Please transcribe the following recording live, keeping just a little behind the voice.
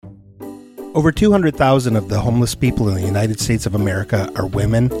Over 200,000 of the homeless people in the United States of America are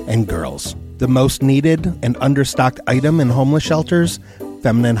women and girls. The most needed and understocked item in homeless shelters,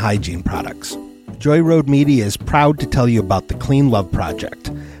 feminine hygiene products. Joy Road Media is proud to tell you about the Clean Love Project.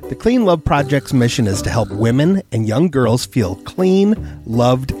 The Clean Love Project's mission is to help women and young girls feel clean,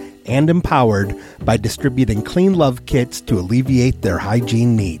 loved, and empowered by distributing Clean Love kits to alleviate their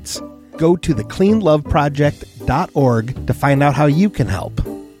hygiene needs. Go to thecleanloveproject.org to find out how you can help.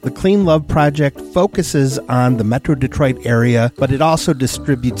 The Clean Love Project focuses on the Metro Detroit area, but it also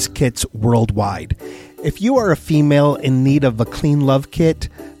distributes kits worldwide. If you are a female in need of a Clean Love kit,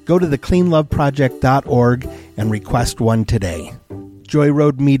 go to thecleanloveproject.org and request one today. Joy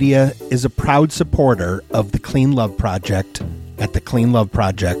Road Media is a proud supporter of the Clean Love Project at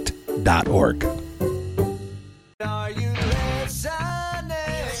thecleanloveproject.org. Are you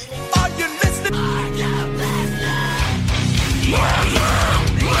listening? Are you listening? Are you listening? Yo, are you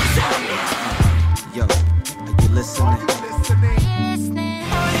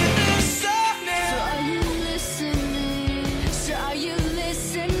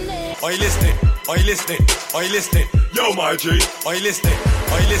listening? Are you listening? Are you listening? Are you listening? Yo, my G. Are you listening?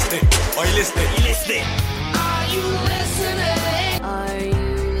 Are you listening? Are you listening? Are you listening? Are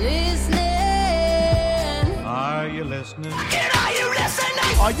you listening? Are you listening? Are you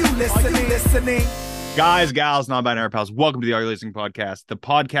listening? Are you listening? Are you listening? Guys, gals, non-binary pals, welcome to the Are You Listening podcast, the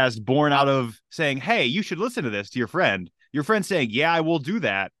podcast born out of saying, hey, you should listen to this to your friend saying, yeah, I will do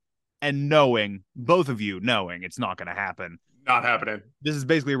that, and knowing, both of you knowing it's not going to happen. Not happening. This is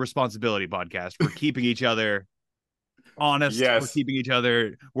basically a responsibility podcast. We're keeping each other honest. Yes. We're keeping each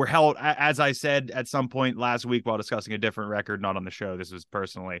other. We're held, as I said at some point last week while discussing a different record, not on the show. This was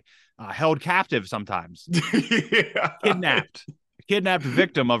personally held captive sometimes. Yeah. Kidnapped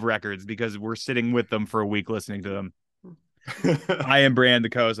victim of records because we're sitting with them for a week listening to them. I am Brand, the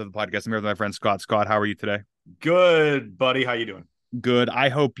co-host of the podcast. I'm here with my friend Scott. Scott, how are you today? Good, buddy. How you doing? Good. I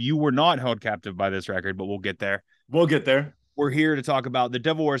hope you were not held captive by this record, but we'll get there. We'll get there. We're here to talk about the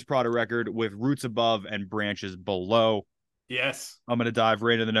Devil Wears Prada record with Roots Above and Branches Below. Yes. I'm going to dive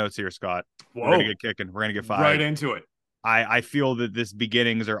right into the notes here, Scott. Whoa. We're going to get kicking. We're going to get fired. Right into it. I feel that this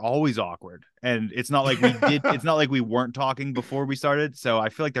beginnings are always awkward, and it's not like it's not like we weren't talking before we started. So I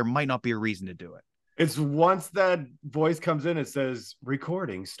feel like there might not be a reason to do it. It's once that voice comes in, it says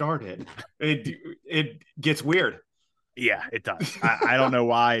recording started. It gets weird. Yeah, it does. I don't know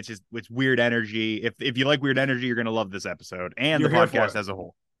why. It's weird energy. If you like weird energy, you're going to love this episode and You're the here for podcast it. as a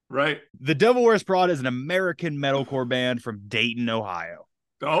whole. Right. The Devil Wears Prada is an American metalcore band from Dayton, Ohio.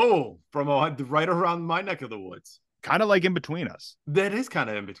 Oh, from right around my neck of the woods. Kind of like in between us. That is kind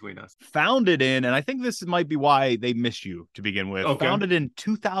of in between us. Founded in, and I think this might be why they missed you to begin with. Okay. Founded in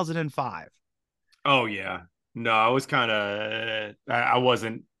 2005. Oh, yeah. No, I was kind of, I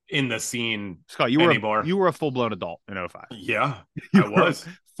wasn't in the scene Scott, you anymore. were a full-blown adult in 05. Yeah, You I were was.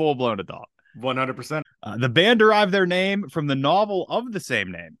 full-blown adult. 100%. The band derived their name from the novel of the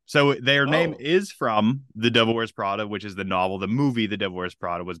same name. So their name is from The Devil Wears Prada, which is the novel, the movie The Devil Wears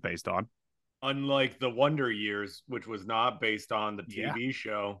Prada was based on. Unlike the Wonder Years, which was not based on the TV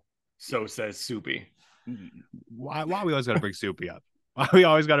show, so says Soupy. Why we always got to bring Soupy up? Why we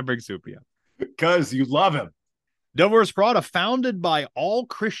always got to bring Soupy up? Because you love him. Devil Wears Prada, founded by all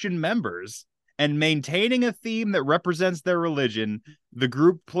Christian members and maintaining a theme that represents their religion, the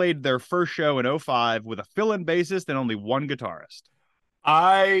group played their first show in 05 with a fill-in bassist and only one guitarist.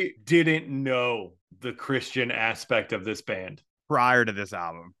 I didn't know the Christian aspect of this band Prior to this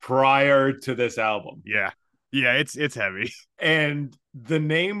album. Yeah. Yeah, it's heavy. And the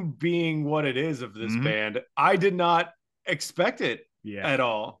name being what it is of this band, I did not expect it at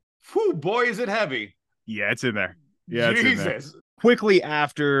all. Whew, boy, is it heavy. Yeah, it's in there. Yeah, it's in there. Jesus. Quickly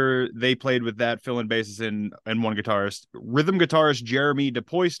after they played with that fill-in bassist and one guitarist, rhythm guitarist Jeremy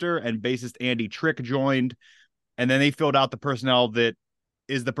DePoyster and bassist Andy Trick joined, and then they filled out the personnel that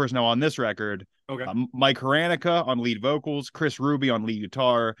is the personnel on this record. Okay. Mike Haranica on lead vocals, Chris Ruby on lead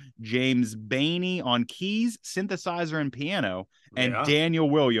guitar, James Bainey on keys, synthesizer, and piano, and Daniel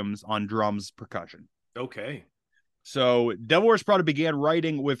Williams on drums, percussion. Okay. So Devil Wears Prada began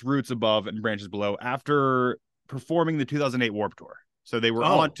writing with Roots Above and Branches Below after performing the 2008 Warped Tour. So they were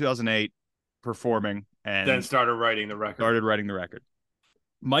on 2008 performing and then started writing the record.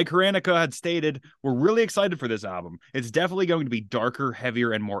 Mike Haranica had stated, we're really excited for this album. It's definitely going to be darker,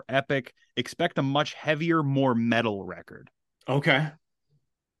 heavier, and more epic. Expect a much heavier, more metal record. Okay.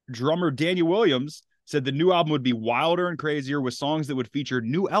 Drummer Daniel Williams said the new album would be wilder and crazier with songs that would feature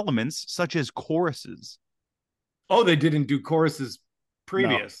new elements such as choruses. Oh, they didn't do choruses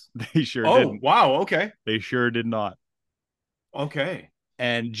previous. No, they sure didn't. Wow. Okay. They sure did not. Okay.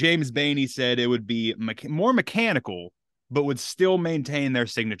 And James Bainey said it would be more mechanical, but would still maintain their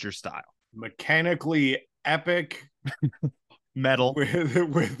signature style. Mechanically epic metal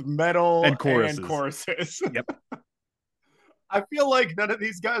with metal and choruses. Yep. I feel like none of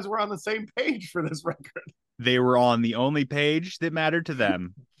these guys were on the same page for this record. They were on the only page that mattered to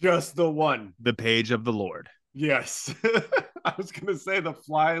them. Just the one. The page of the Lord. Yes. I was going to say the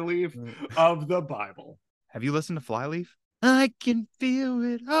flyleaf of the Bible. Have you listened to Flyleaf? I can feel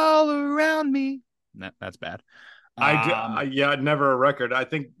it all around me. That's bad. Yeah, never a record. I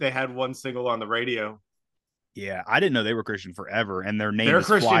think they had one single on the radio. Yeah, I didn't know they were Christian forever, and their name They're is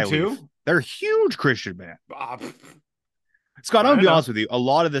Christian Flyleaf. too? They're a huge Christian band. Scott, I'm gonna be honest with you. A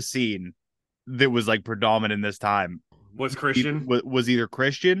lot of the scene that was like predominant in this time was Christian. Was either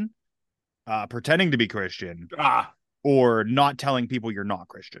Christian, pretending to be Christian, or not telling people you're not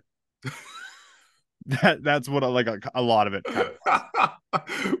Christian. That's what a lot of it kind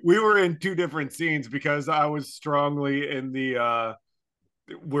of we were in two different scenes because I was strongly in the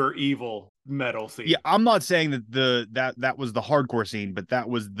we're evil metal scene. Yeah, I'm not saying that that was the hardcore scene, but that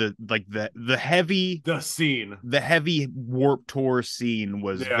was the heavy Warped Tour scene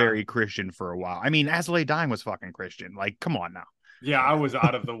was very Christian for a while. I mean, As I Lay Dying was fucking Christian. Like, come on now. Yeah, I was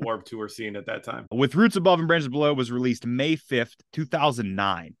out of the Warped Tour scene at that time. With Roots Above and Branches Below was released May 5th,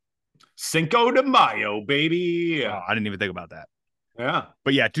 2009. Cinco de Mayo, baby. Oh, I didn't even think about that. Yeah.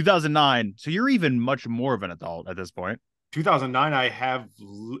 But yeah, 2009. So you're even much more of an adult at this point. 2009,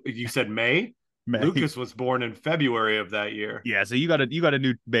 you said May? Lucas was born in February of that year. Yeah, so you got a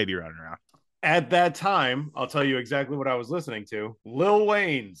new baby running around. At that time, I'll tell you exactly what I was listening to. Lil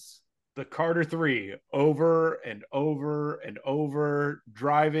Wayne's The Carter 3 over and over and over,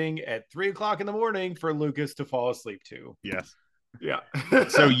 driving at 3:00 in the morning for Lucas to fall asleep to. Yes. Yeah.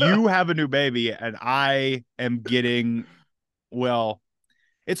 So you have a new baby, and I am getting, well,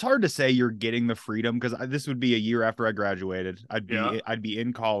 it's hard to say you're getting the freedom because this would be a year after I graduated. I'd be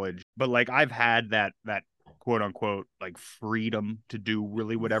in college, but like I've had that quote unquote like freedom to do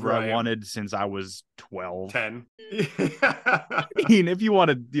really whatever I wanted since I was 12. 10. I mean, if you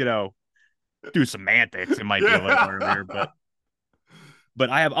want to, do semantics, it might be a little earlier, but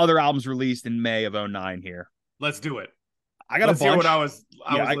I have other albums released in May of 2009 here. Let's do it. I got a bunch. Hear what I was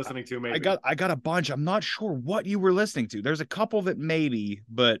listening to. Maybe I got a bunch. I'm not sure what you were listening to. There's a couple that maybe,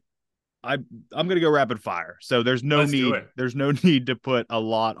 but I'm gonna go rapid fire. So there's no need. There's no need to put a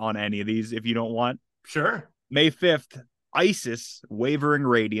lot on any of these if you don't want. Sure. May 5th, ISIS, Wavering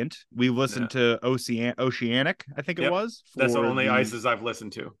Radiant. We listened to Oceanic, I think it was. That's the only ISIS I've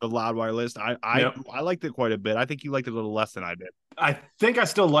listened to. The Loudwire list. I liked it quite a bit. I think you liked it a little less than I did. I think I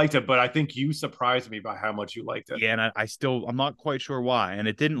still liked it, but I think you surprised me by how much you liked it. Yeah, and I'm not quite sure why. And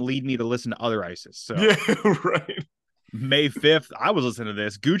it didn't lead me to listen to other ISIS. So yeah, right. May 5th, I was listening to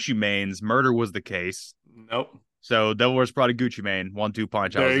this. Gucci Mane's Murder Was the Case. Nope. So Devil Wears Prada, Gucci Mane, 1-2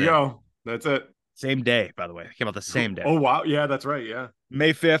 punch. There you go. That's it. Same day, by the way. It came out the same day. Oh, wow. Yeah, that's right. Yeah.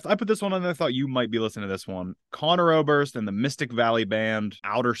 May 5th. I put this one on there. I thought you might be listening to this one. Connor Oberst and the Mystic Valley Band,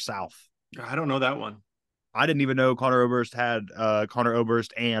 Outer South. I don't know that one. I didn't even know Connor Oberst had Connor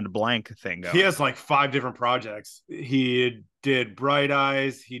Oberst and blank thing going. He has like 5 different projects. He did Bright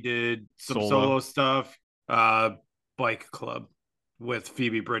Eyes. He did some solo stuff. Bike Club with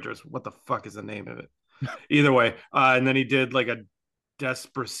Phoebe Bridgers. What the fuck is the name of it? Either way. And then he did like a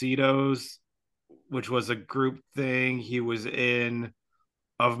Despracitos, which was a group thing. He was in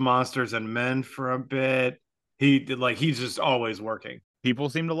Of Monsters and Men for a bit. He's just always working. People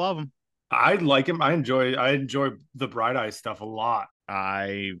seem to love him. I like him. I enjoy the Bright Eyes stuff a lot.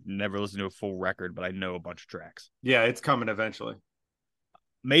 I never listened to a full record, but I know a bunch of tracks. Yeah, it's coming eventually.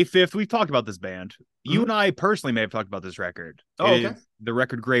 May 5th, we've talked about this band. Mm-hmm. You and I personally may have talked about this record. Oh, okay. The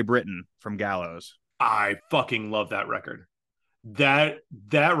record Grey Britain from Gallows. I fucking love that record. That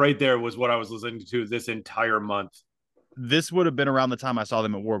right there was what I was listening to this entire month. This would have been around the time I saw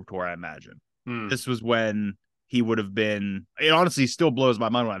them at Warped Tour, I imagine. This was when he would have been. It honestly still blows my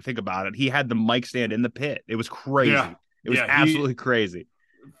mind when I think about it. He had the mic stand in the pit. It was crazy. Yeah. It was absolutely crazy.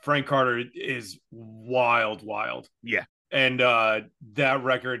 Frank Carter is wild. Yeah. And that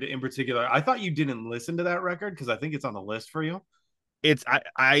record in particular, I thought you didn't listen to that record because I think it's on the list for you. It's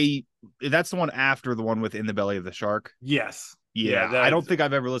that's the one after the one with In the Belly of the Shark. Yes. Yeah. I don't think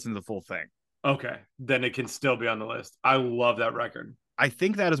I've ever listened to the full thing. Okay. Then it can still be on the list. I love that record. I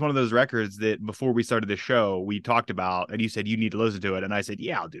think that is one of those records that before we started the show, we talked about, and you said you need to listen to it. And I said,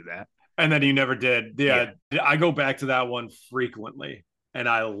 yeah, I'll do that. And then you never did. Yeah. I go back to that one frequently and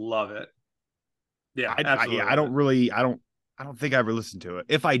I love it. Yeah. I I don't think I ever listened to it.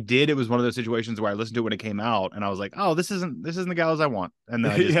 If I did, it was one of those situations where I listened to it when it came out, and I was like, "Oh, this isn't the Gallows I want," and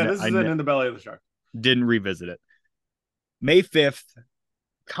then I just Yeah, this isn't in the belly of the shark. didn't revisit it. May 5th,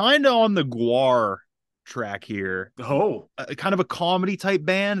 kind of on the Guar track here, Oh, kind of a comedy type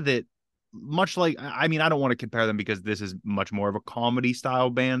band that, much like, I mean, I don't want to compare them because this is much more of a comedy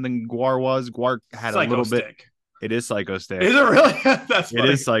style band than Guar was. Guar had a Psycho little bit. Stick. It is Psycho Stick. Is it really? That's It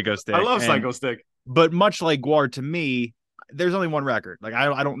funny. is Psycho Stick. I love And- Psycho Stick. But much like Guar, to me, there's only one record. Like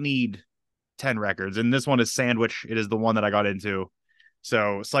I don't need 10 records, and this one is Sandwich. It is the one that I got into.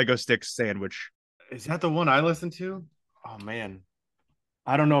 So Psycho Stick's Sandwich. Is that the one I listened to? Oh man,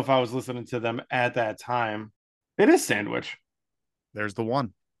 I don't know if I was listening to them at that time. It is Sandwich. There's the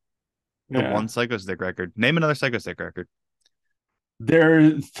one. The one Psycho Stick record. Name another Psycho Stick record.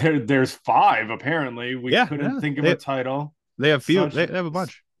 There's 5 apparently. We couldn't think of a title. They have few. They have a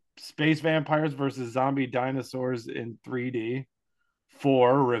bunch. Space Vampires versus Zombie Dinosaurs in 3D.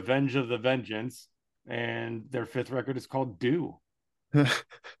 4, Revenge of the Vengeance, and their 5th record is called Do.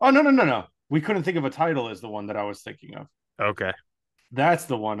 Oh no. We couldn't think of a title as the one that I was thinking of. Okay. That's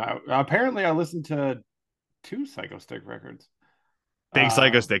the one. Apparently I listened to 2 Psycho Stick records. Big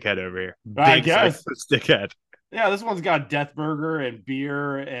Psycho Stick head over here. I Big guess. Psycho Stick head. Yeah, this one's got Death Burger and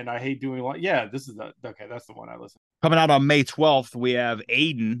beer, and I hate doing yeah, this is okay, that's the one I listened to. Coming out on May 12th, we have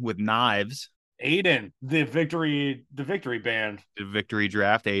Aiden with Knives. Aiden, the victory band. The victory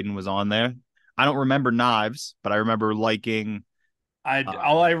draft. Aiden was on there. I don't remember Knives, but I remember liking.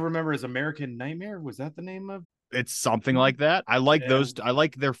 All I remember is American Nightmare. Was that the name of? It's something like that. I like those. I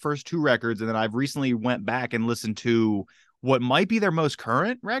like their first 2 records, and then I've recently went back and listened to what might be their most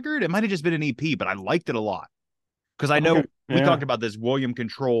current record. It might have just been an EP, but I liked it a lot because I know we talked about this. William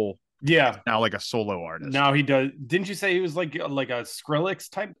Control, now like a solo artist. Now he does. Didn't you say he was like a Skrillex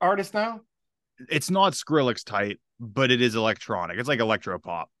type artist now? It's not Skrillex type, but it is electronic. It's like electro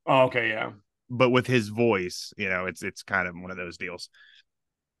pop. Oh, okay, yeah. But with his voice, it's kind of one of those deals.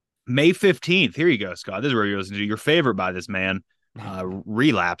 May 15th. Here you go, Scott. This is where you listen to your favorite by this man,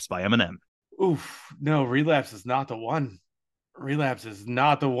 Relapse by Eminem. Oof. No, Relapse is not the one. Relapse is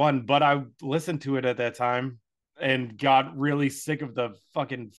not the one, but I listened to it at that time and got really sick of the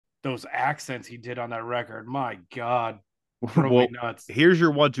fucking those accents he did on that record. My God. Well, nuts. Here's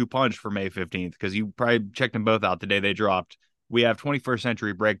your 1-2 punch for May 15th, because you probably checked them both out the day they dropped. We have 21st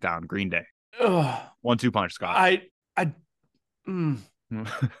Century Breakdown, Green Day. Ugh. 1-2 punch, Scott.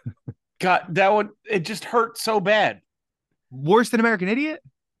 God, that one, it just hurt so bad. Worse than American Idiot?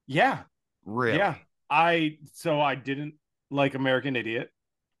 Yeah. Really? Yeah. I didn't like American Idiot.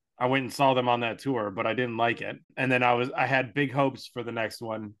 I went and saw them on that tour, but I didn't like it. And then I had big hopes for the next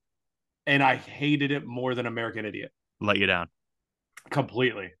one, and I hated it more than American Idiot. Let you down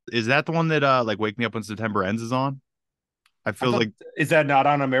completely. Is that the one that like Wake Me Up When September Ends is on? I feel like is that not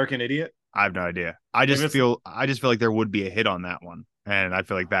on American Idiot? I have no idea. I just feel like there would be a hit on that one, and I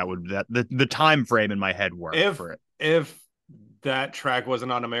feel like the time frame in my head worked for it. If that track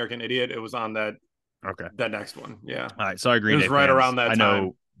wasn't on American Idiot, it was on that next one. Yeah. All right. Sorry, Green Day. It was right around that time. I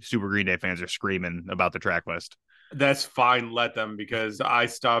know super Green Day fans are screaming about the track list. That's fine. Let them, because I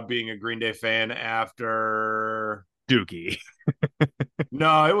stopped being a Green Day fan after Dookie.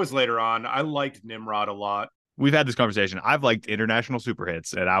 No, it was later on. I liked Nimrod a lot. We've had this conversation. I've liked international super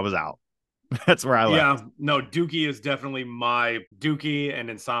hits, and I was out. That's where I left. Yeah, no, Dookie is definitely my Dookie and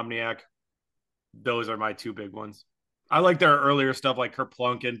Insomniac. Those are my 2 big ones. I like their earlier stuff like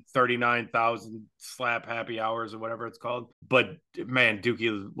Kerplunk and 39,000 Slap Happy Hours or whatever it's called. But man,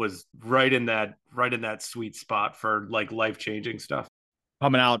 Dookie was right in that sweet spot for like life-changing stuff.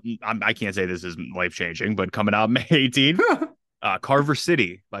 Coming out, I can't say this is life-changing, but coming out May 18th, Carver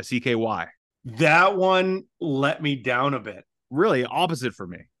City by CKY. That one let me down a bit. Really opposite for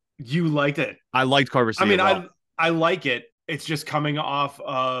me. You liked it. I liked Carver City. I mean, I like it. It's just coming off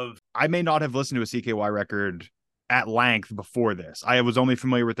of. I may not have listened to a CKY record at length before this. I was only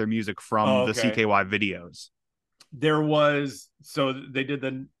familiar with their music from the CKY videos. They did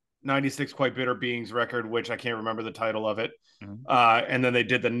the 96 Quite Bitter Beings record, which I can't remember the title of it. Mm-hmm. And then they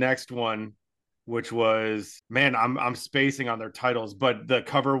did the next one, which was, man, I'm spacing on their titles, but the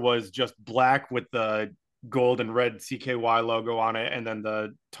cover was just black with the gold and red CKY logo on it, and then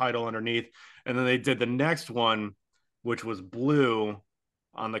the title underneath. And then they did the next one, which was blue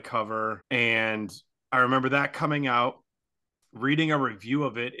on the cover. And I remember that coming out, reading a review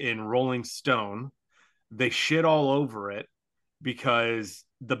of it in Rolling Stone. They shit all over it because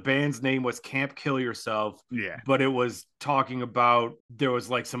the band's name was Camp Kill Yourself. Yeah. But it was talking about, there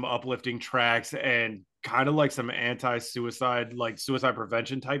was like some uplifting tracks and kind of like some anti-suicide, like suicide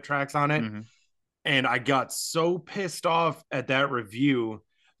prevention type tracks on it. Mm-hmm. And I got so pissed off at that review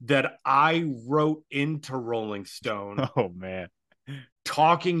that I wrote into Rolling Stone Oh man.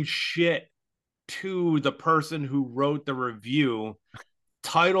 talking shit to the person who wrote the review,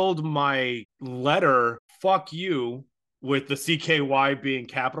 titled my letter "Fuck You" with the CKY being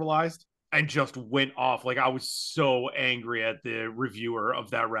capitalized, and just went off. Like, I was so angry at the reviewer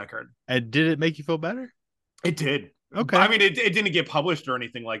of that record. And did it make you feel better? It did. Okay. I mean, it didn't get published or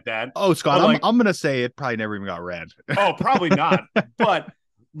anything like that. Oh, Scott, But, like, I'm gonna say it probably never even got read. oh, probably not. But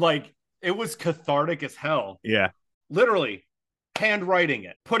like, it was cathartic as hell. Yeah. Literally handwriting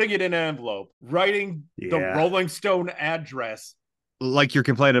it, putting it in an envelope, writing the Yeah. Rolling Stone address. Like you're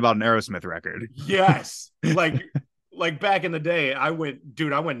complaining about an Aerosmith record. Yes. Like back in the day, I went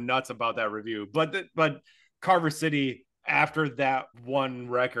nuts about that review. But Carver City, after that one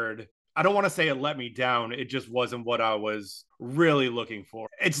record, I don't want to say it let me down. It just wasn't what I was really looking for.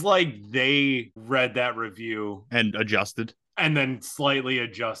 It's like they read that review And adjusted. and then slightly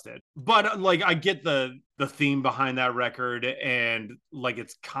adjusted. But like, I get the theme behind that record, and like,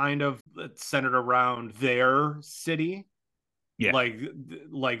 it's kind of centered around their city. Yeah. Like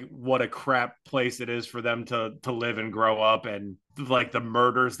what a crap place it is for them to live and grow up, and like the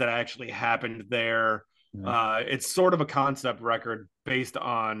murders that actually happened there. It's sort of a concept record based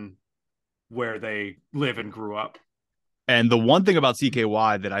on where they live and grew up. And the one thing about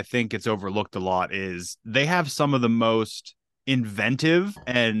CKY that I think gets overlooked a lot is they have some of the most inventive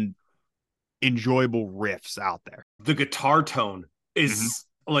and enjoyable riffs out there. The guitar tone is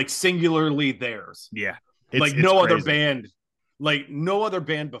like singularly theirs. Yeah. Like no other band, like no other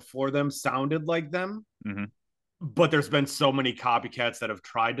band before them sounded like them. Mhm. But there's been so many copycats that have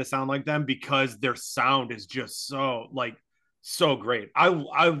tried to sound like them because their sound is just so great. I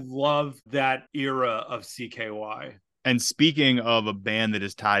love that era of CKY. And speaking of a band that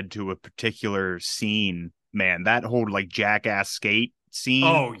is tied to a particular scene, man, that whole like Jackass skate scene.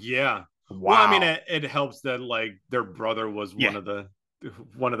 Oh yeah. Wow. Well, I mean, it helps that like their brother was one of the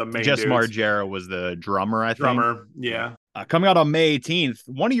main Jess dudes. Margera was the drummer, I think. Yeah. Coming out on May 18th,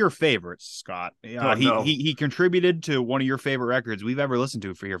 one of your favorites, Scott. No. He contributed to one of your favorite records we've ever listened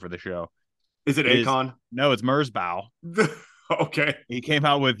to for the show. Is it Akon? No, it's Merzbow. Okay. He came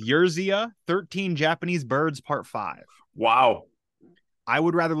out with Yerzia, 13 Japanese Birds, Part 5. Wow. I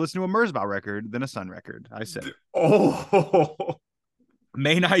would rather listen to a Merzbow record than a Sun record, I said. Oh.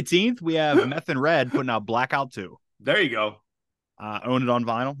 May 19th, we have Meth and Red putting out Blackout 2. There you go. Own it on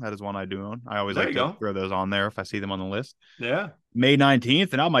vinyl. That is one I do own. I always like to throw those on there if I see them on the list. Yeah. May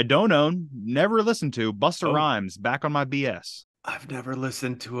 19th, and out my don't own, never listened to, Busta Rhymes, Back on My BS. I've never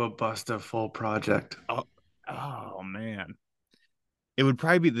listened to a Busta full project. Oh man. It would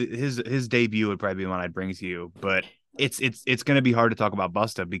probably be his debut would probably be one I'd bring to you, but it's going to be hard to talk about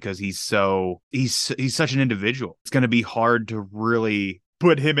Busta because he's such an individual. It's going to be hard to really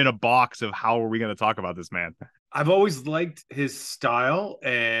put him in a box of how are we going to talk about this man. I've always liked his style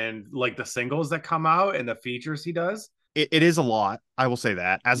and like the singles that come out and the features he does. It is a lot. I will say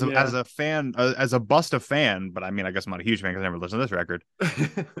that as a fan, as a Busta fan, but I mean, I guess I'm not a huge fan because I never listened to this record.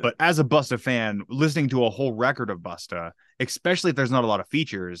 But as a Busta fan, listening to a whole record of Busta, especially if there's not a lot of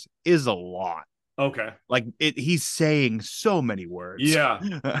features, is a lot. Okay. Like he's saying so many words. Yeah.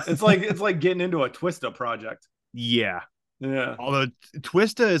 It's like getting into a Twista project. Yeah. Yeah. Although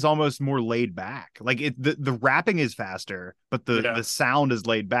Twista is almost more laid back. Like the rapping is faster, but the sound is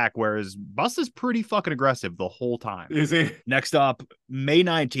laid back, whereas Busta's pretty fucking aggressive the whole time. Is he? Next up, May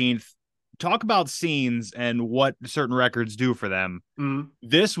 19th, talk about scenes and what certain records do for them. Mm-hmm.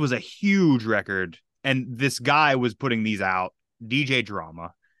 This was a huge record, and this guy was putting these out, DJ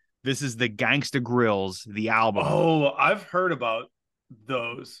Drama. This is the Gangsta Grills, the album. Oh, I've heard about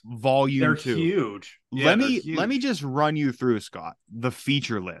those. Volume 2. They're huge. Yeah, let me just run you through, Scott, the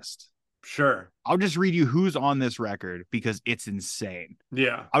feature list. Sure. I'll just read you who's on this record because it's insane.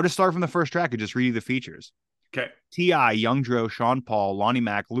 Yeah. I'll just start from the first track and just read you the features. Okay. T.I., Young Dro, Sean Paul, Lonnie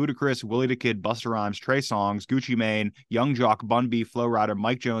Mac, Ludacris, Willie the Kid, Busta Rhymes, Trey Songz, Gucci Mane, Young Jock, Bun B, Flo Rida,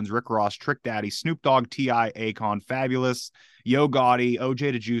 Mike Jones, Rick Ross, Trick Daddy, Snoop Dogg, T.I., Akon, Fabulous, Yo Gotti,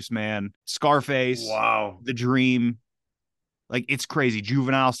 OJ the Juice Man, Scarface, wow, The Dream. Like, it's crazy.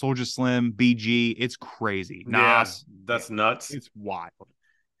 Juvenile, Soulja Slim, BG. It's crazy. Nas. Yeah, that's nuts. It's wild.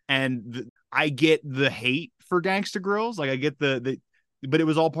 And I get the hate for Gangsta Grills. Like, I get the but it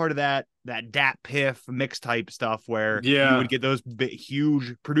was all part of that Dat Piff mix type stuff where you would get those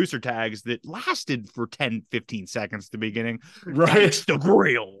huge producer tags that lasted for 10, 15 seconds at the beginning. Right. Gangsta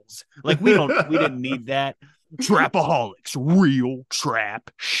Grills. Like, we didn't need that. Trapaholics, real trap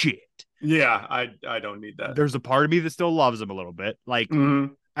shit. Yeah, I don't need that. There's a part of me that still loves them a little bit. Like,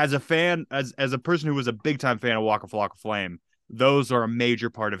 as a fan, as a person who was a big time fan of Waka Flocka Flame, those are a major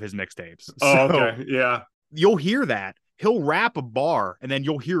part of his mixtapes. Oh, So okay. Yeah. you'll hear that. He'll rap a bar and then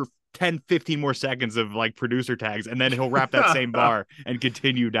you'll hear 10, 15 more seconds of like producer tags, and then he'll rap that same bar and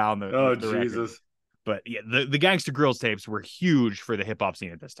continue down the Oh, the record. Jesus. But yeah, the Gangsta Grills tapes were huge for the hip hop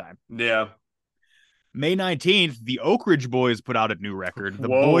scene at this time. Yeah. May 19th, the Oak Ridge Boys put out a new record. The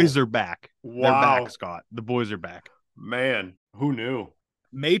Whoa. boys are back. They're Wow. back, Scott. The boys are back. Man, who knew?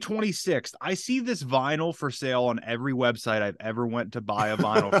 May 26th, I see this vinyl for sale on every website I've ever went to buy a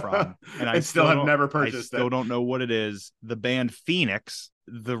vinyl from. And I still have don't- never I purchased still it. don't know what it is. The band Phoenix.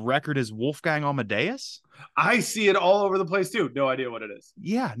 The record is Wolfgang Amadeus? I see it all over the place too. No idea what it is.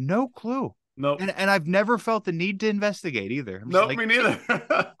 Yeah, no clue. Nope. And I've never felt the need to investigate either. I'm just Nope, like, me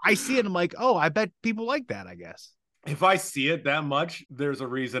neither. I see it and I'm like, oh, I bet people like that, I guess. If I see it that much, there's a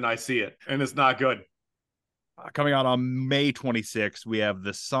reason I see it, and it's not good. Coming out on May 26th, we have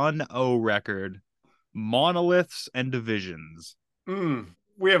the Sun O record, Monoliths and Divisions.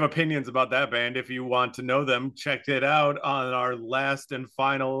 We have opinions about that band. If you want to know them, check it out on our last and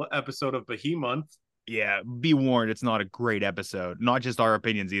final episode of Behemoth. Yeah, be warned, it's not a great episode. Not just our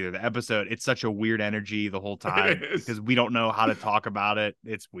opinions either. The episode, it's such a weird energy the whole time because we don't know how to talk about it.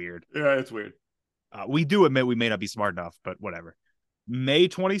 It's weird. Yeah, it's weird. We do admit we may not be smart enough, but whatever. May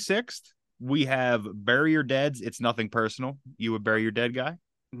 26th, we have Bury Your Deads. It's Nothing Personal. You a Bury Your Dead guy?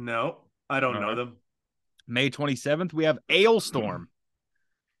 No, I don't know Alright. them. May 27th, we have Ailstorm.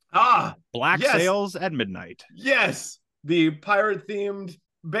 Black yes. Sails at Midnight. Yes, the pirate-themed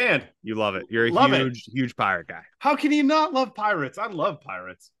band. You love it. You're a Love it. huge pirate guy. How can you not love pirates? I love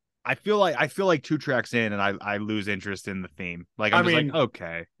pirates. I feel like 2 tracks in and I lose interest in the theme. Like I'm just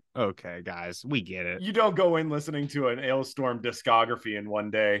like, okay, guys, we get it. You don't go in listening to an Ailstorm discography in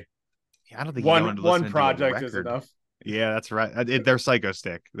one day. I don't think you go into One listening to a project is record. enough. Yeah, that's right. They're Psycho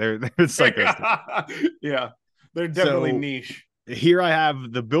Stick. They're Psycho Stick. Yeah, they're definitely So- niche. Here I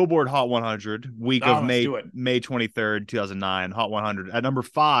have the Billboard Hot 100 week of let's May do it. May 23rd, 2009. Hot 100 at number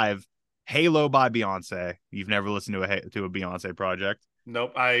 5. Halo by Beyonce. You've never listened to a Beyonce project?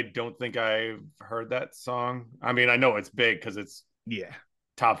 Nope, I don't think I've heard that song. I mean, I know it's big because it's Yeah.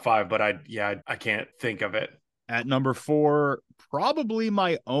 top 5, but I can't think of it. At number 4, probably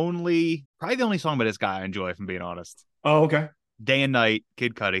the only song by this guy I enjoy, if I'm being honest. Oh, okay. Day and Night,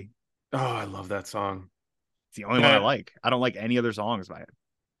 Kid Cudi. Oh, I love that song. It's the only one I like. I don't like any other songs by it.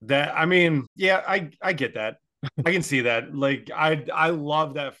 That, I mean, yeah, I get that. I can see that. Like, I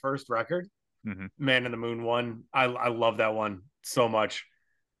love that first record, Mhm. Man in the Moon one. I love that one so much.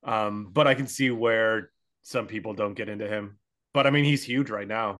 But I can see where some people don't get into him. But I mean, he's huge right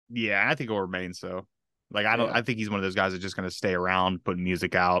now. Yeah, I think it'll remain so. Like Yeah. I think he's one of those guys that's just going to stay around, putting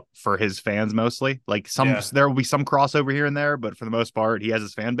music out for his fans mostly. Like Yeah. there will be some crossover here and there, but for the most part, he has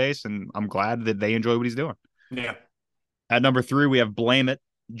his fan base, and I'm glad that they enjoy what he's doing. Yeah. At number 3, we have Blame It,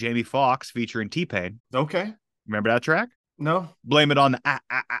 Jamie Foxx featuring T-Pain. Okay. Remember that track? No. Blame it on the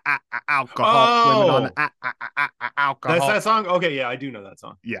alcohol. Blame it on the alcohol. That's that song? Okay, yeah, I do know that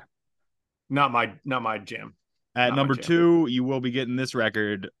song. Yeah. Not my jam. At not number my jam. 2, you will be getting this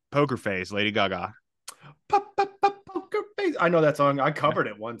record, Poker Face, Lady Gaga. Poker Face. I know that song. I covered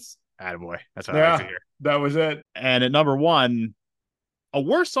it once. Attaboy. That's what I like to Yeah, hear. that was it. And at number 1, a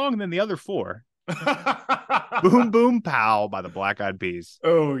worse song than the other 4, Boom Boom Pow by the Black Eyed Peas.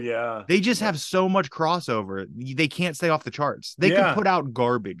 Oh yeah. They just have so much crossover. They can't stay off the charts. They Yeah. could put out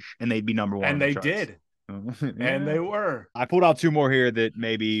garbage and they'd be number 1. And on the they charts. did. And they were. I pulled out 2 more here that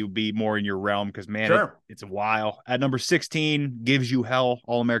maybe would be more in your realm because, man, Sure. it's a while. At number 16, Gives You Hell,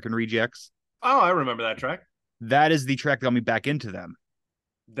 All American Rejects. Oh, I remember that track. That is the track that got me back into them.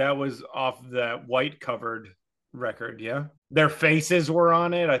 That was off that white covered record, yeah. Their faces were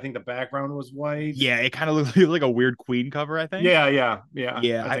on it. I think the background was white. Yeah, it kind of looked like a weird Queen cover, I think. Yeah.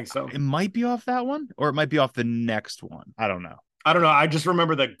 Yeah, I think so. It might be off that one, or it might be off the next one. I don't know. I don't know. I just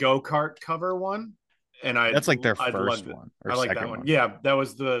remember the go-kart cover one. And That's like their I first loved it. one. Or I like that second one. Yeah, that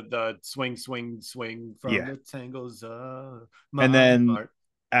was the swing from Yeah. the tangles of And then heart.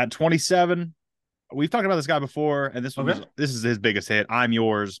 at 27, we've talked about this guy before, and this Okay. this is his biggest hit, I'm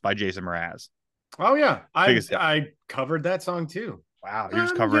Yours by Jason Mraz. Oh yeah, Biggest hit. I covered that song too. Wow, you're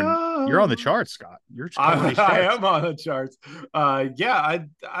just I'm covering. You're on the yours. charts, Scott. You're just covering these I charts. am on the charts. Yeah,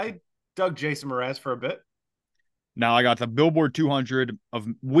 I dug Jason Mraz for a bit. Now I got the Billboard 200 of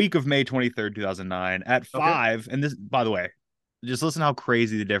week of May 23rd, 2009 at 5. And this, by the way, just listen how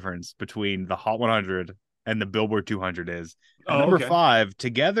crazy the difference between the Hot 100 and the Billboard 200 is. At number 5,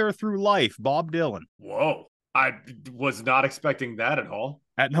 Together Through Life, Bob Dylan. Whoa, I was not expecting that at all.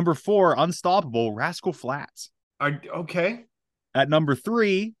 At number 4, Unstoppable, Rascal Flatts. Okay. At number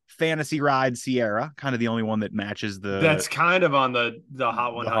 3, Fantasy Ride Sierra, kind of the only one that matches That's kind of on the Hot the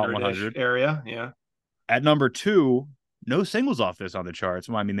Hot 100 100 area. Yeah. At number 2, no singles off this on the charts.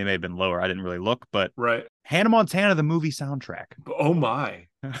 Well, I mean, they may have been lower. I didn't really look, but Right. Hannah Montana, the movie soundtrack. Oh my.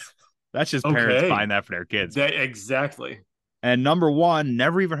 That's just parents buying that for their kids. Exactly. And number 1,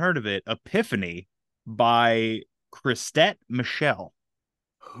 never even heard of it, Epiphany by Christette Michelle.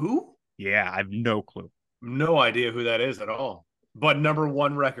 Who? Yeah, I have no clue. No idea who that is at all. But number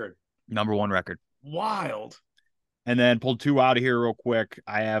 1 record. Number 1 record. Wild. And then pulled 2 out of here real quick.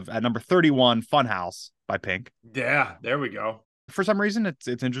 I have at number 31, Funhouse by Pink. Yeah, there we go. For some reason, it's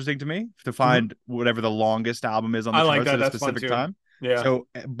interesting to me to find whatever the longest album is on the charts at a specific time. Yeah. So,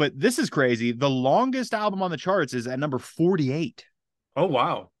 but this is crazy. The longest album on the charts is at number 48. Oh,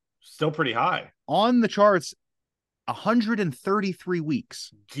 wow. Still pretty high. On the charts, 133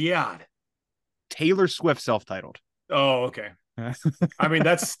 weeks. God. Taylor Swift self-titled. Oh, okay. I mean,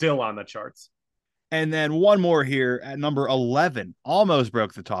 that's still on the charts. And then one more here at number 11. Almost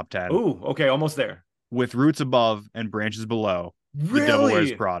broke the top 10. Ooh, okay. Almost there. With Roots Above and Branches Below. Really? The Devil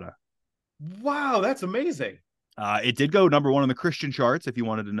Wears Prada. Wow, that's amazing. It did go number 1 on the Christian charts, if you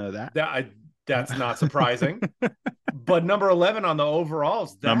wanted to know that. That's not surprising. But number 11 on the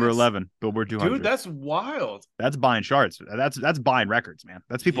overalls. Number 11, Billboard 200. Dude, that's wild. That's buying charts. That's buying records, man.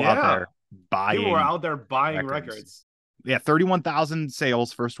 That's people out there buying. People are out there buying records. Yeah, 31,000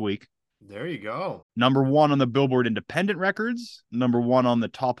 sales first week. There you go. Number 1 on the Billboard Independent Records, number 1 on the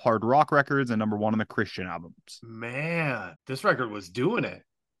Top Hard Rock Records, and number 1 on the Christian albums. Man, this record was doing it.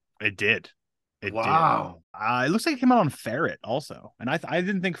 It did. Wow. It looks like it came out on Ferret also. And I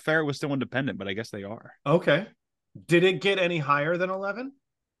didn't think Ferret was still independent, but I guess they are. Okay. Did it get any higher than 11?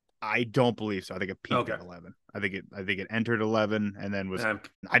 I don't believe so. I think it peaked at 11. I think it entered 11 and then was.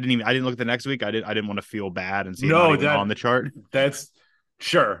 I didn't look at the next week. I didn't want to feel bad and see it not even on the chart. That's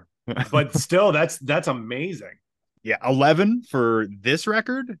sure, but still, that's amazing. Yeah, 11 for this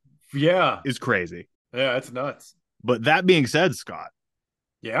record. Yeah, is crazy. Yeah, it's nuts. But that being said, Scott.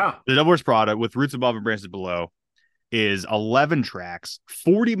 Yeah, the Devil Wears Prada with Roots Above and Branches Below is 11 tracks,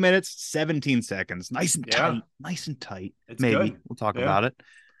 40 minutes, 17 seconds. Nice and tight. Nice and tight. It's Maybe good. We'll talk about it.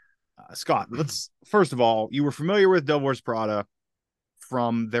 Scott, let's first of all, you were familiar with Devil Wears Prada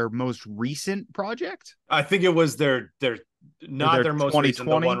from their most recent project? I think it was their not their most recent,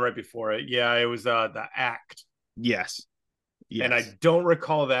 the one right before it. Yeah, it was the Act. Yes. And I don't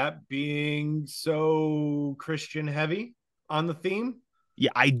recall that being so Christian heavy on the theme. Yeah,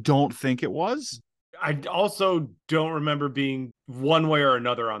 I don't think it was. I also don't remember being one way or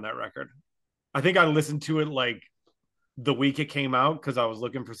another on that record. I think I listened to it like the week it came out because I was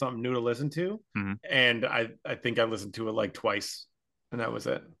looking for something new to listen to. Mm-hmm. And I think I listened to it like twice and that was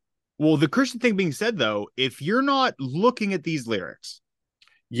it. Well, the Christian thing being said, though, if you're not looking at these lyrics,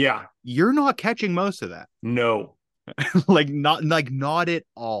 yeah, you're not catching most of that. No. not at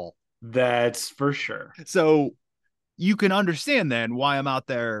all. That's for sure. So you can understand then why I'm out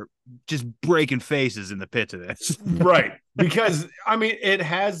there just breaking faces in the pit of this. Right. Because, I mean, it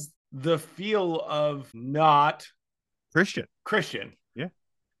has the feel of not Christian. Yeah.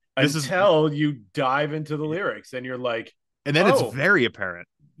 Until you dive into the lyrics and you're like, and then it's very apparent.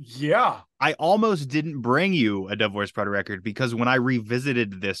 Yeah. I almost didn't bring you a Devil Wears Prada record because when I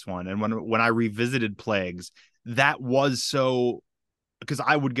revisited this one and when I revisited Plagues, that was so, because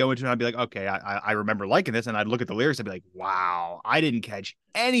I would go into it and I'd be like, okay, I remember liking this, and I'd look at the lyrics and be like, wow, I didn't catch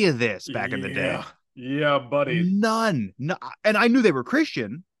any of this back in the day. Yeah, buddy. None. No, and I knew they were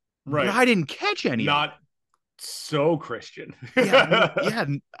Christian, right? But I didn't catch any. Not so Christian. yeah,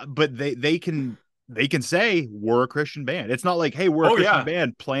 but they can say we're a Christian band. It's not like, hey, we're a Christian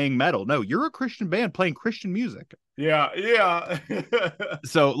band playing metal. No, you're a Christian band playing Christian music. Yeah.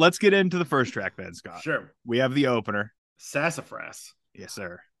 So let's get into the first track then, Scott. Sure. We have the opener. Sassafras. Yes,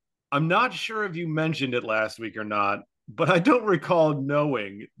 sir. I'm not sure if you mentioned it last week or not, but I don't recall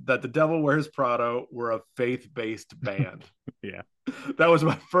knowing that the Devil Wears Prada were a faith-based band. Yeah. That was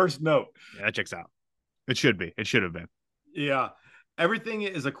my first note. Yeah, that checks out. It should be. It should have been. Yeah. Everything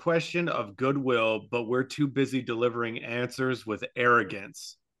is a question of goodwill, but we're too busy delivering answers with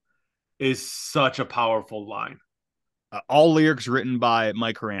arrogance is such a powerful line. All lyrics written by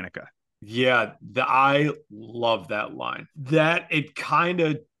Mike Haranica. Yeah, I love that line. That it kind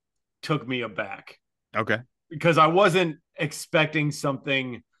of took me aback. Okay. Because I wasn't expecting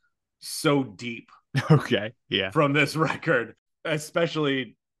something so deep. Okay. Yeah. From this record,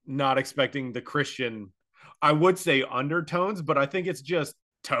 especially not expecting the Christian, I would say undertones, but I think it's just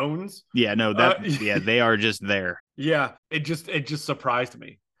tones. Yeah, no, they are just there. Yeah, it just surprised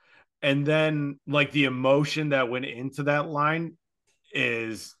me. And then like the emotion that went into that line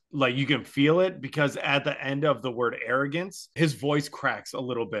is like you can feel it because at the end of the word arrogance, his voice cracks a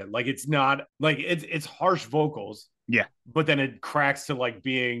little bit. Like it's not like it's harsh vocals. Yeah. But then it cracks to like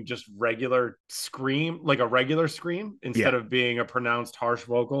being just regular scream, like a regular scream instead of being a pronounced harsh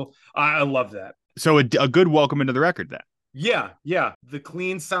vocal. I love that. So a good welcome into the record then. Yeah, yeah. The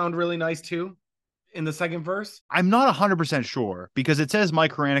cleans sound really nice too in the second verse. I'm not 100% sure because it says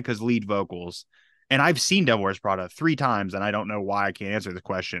Mike Caranica's lead vocals, and I've seen Devil Wears Prada 3 times, and I don't know why I can't answer the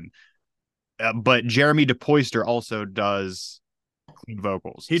question. But Jeremy DePoister also does clean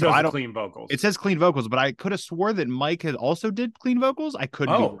vocals. He does clean vocals. It says clean vocals, but I could have swore that Mike had also did clean vocals. I could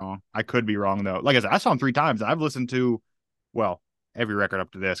be wrong. I could be wrong though. Like I said, I saw him 3 times, and I've listened to, well, every record up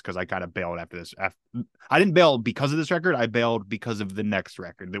to this because I kind of bailed after this. I didn't bail because of this record. I bailed because of the next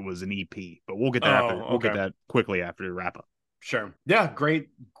record that was an EP. But we'll get that We'll get that quickly after the wrap up. Sure. Yeah, great.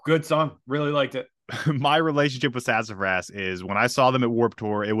 Good song. Really liked it. My relationship with Sassafras is when I saw them at Warped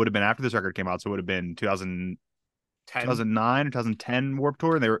Tour, it would have been after this record came out. So it would have been 2009 or 2010 Warped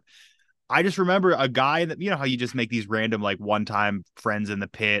Tour. And I just remember a guy that, you know, how you just make these random, like, one-time friends in the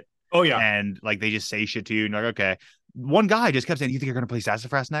pit. Oh, yeah. And, like, they just say shit to you. And you're like, okay. One guy just kept saying, you think you're going to play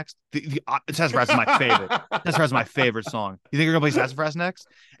Sassafras next? Sassafras is my favorite. Sassafras is my favorite song. You think you're going to play Sassafras next?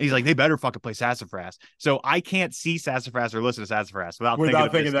 And he's like, they better fucking play Sassafras. So I can't see Sassafras or listen to Sassafras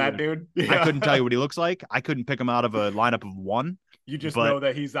without thinking that, dude. Yeah. I couldn't tell you what he looks like. I couldn't pick him out of a lineup of one. You just know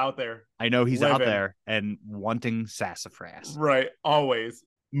that he's out there. I know he's out there and wanting Sassafras. Right. Always.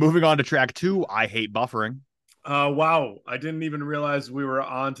 Moving on to track 2, I Hate Buffering. Wow. I didn't even realize we were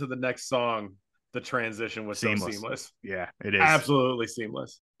on to the next song. The transition was so seamless. Yeah, it is. Absolutely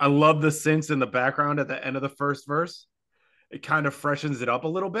seamless. I love the synths in the background at the end of the first verse. It kind of freshens it up a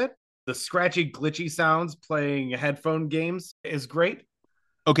little bit. The scratchy, glitchy sounds playing headphone games is great.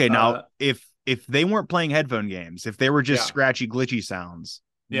 Okay, now if they weren't playing headphone games, if they were just scratchy, glitchy sounds,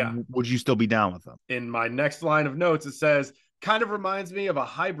 would you still be down with them? In my next line of notes, it says, kind of reminds me of a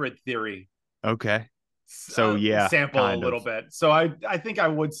hybrid theory. Okay. So sample a little bit. So I think I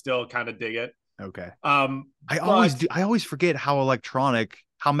would still kind of dig it. Okay. I always forget how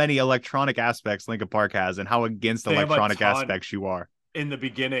many electronic aspects Linkin Park has and how against electronic aspects you are. In the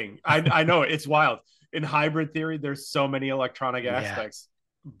beginning. I know it's wild. In hybrid theory, there's so many electronic aspects,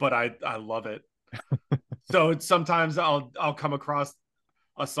 but I love it. So sometimes I'll come across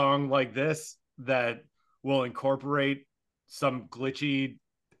a song like this that will incorporate some glitchy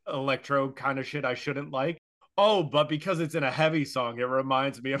electro kind of shit I shouldn't like. Oh, but because it's in a heavy song, it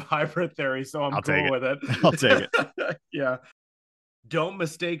reminds me of hybrid theory, so I'm cool with it. I'll take it. Yeah. Don't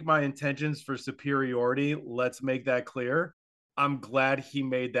mistake my intentions for superiority. Let's make that clear. I'm glad he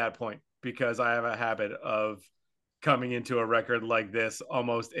made that point because I have a habit of coming into a record like this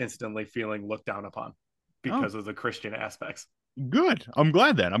almost instantly feeling looked down upon because of the Christian aspects. Good. I'm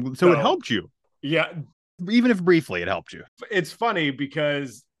glad then. So it helped you. Yeah. Even if briefly, it helped you. It's funny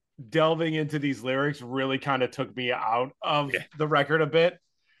because delving into these lyrics really kind of took me out of the record a bit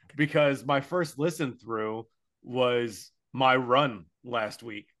because my first listen through was my run last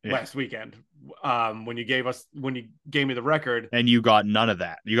weekend when you gave me the record, and you got none of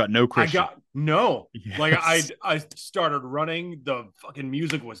that. You got no Christian. I got no. Yes. Like I started running, the fucking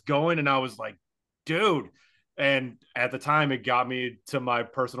music was going, and I was like, dude. And at the time, it got me to my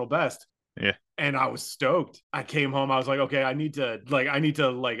personal best. Yeah. And I was stoked. I came home. I was like, okay, I need to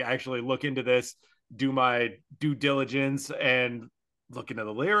actually look into this, do my due diligence and look into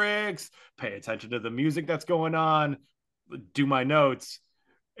the lyrics, pay attention to the music that's going on, do my notes.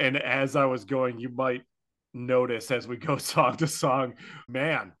 And as I was going, you might notice as we go song to song,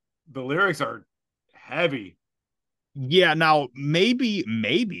 man, the lyrics are heavy. Yeah. Now,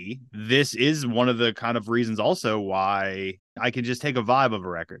 maybe this is one of the kind of reasons also why I can just take a vibe of a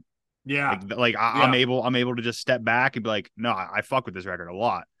record. Yeah. I'm able to just step back and be like, no, I fuck with this record a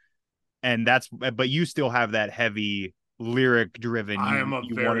lot. And but you still have that heavy lyric driven. I am a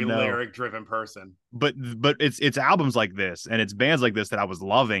very lyric driven person. But it's albums like this and it's bands like this that I was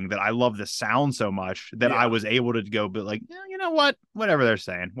loving, that I love the sound so much that I was able to go, but like, you know what? Whatever they're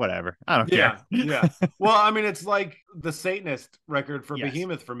saying, whatever. I don't care. Yeah. Well, I mean, it's like the Satanist record for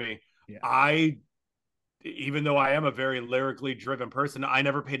Behemoth for me. Yeah. Even though I am a very lyrically driven person, I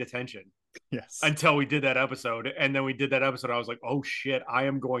never paid attention. Yes. Until we did that episode. And then we did that episode. I was like, oh shit, I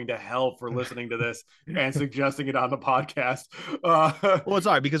am going to hell for listening to this and suggesting it on the podcast. Well, it's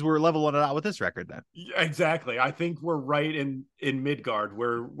all right because we're leveling it out with this record then. Exactly. I think we're right in Midgard.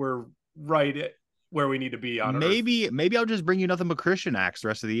 We're right where we need to be on Earth. Maybe I'll just bring you nothing but Christian acts the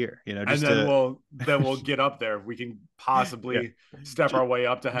rest of the year. You know, just and then we'll get up there. We can possibly step our way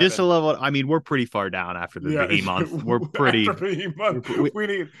up to heaven. Just a level. I mean, we're pretty far down after the Behemoth. We're pretty.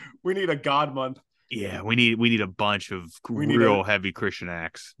 We need a God month. Yeah, we need a bunch of real heavy Christian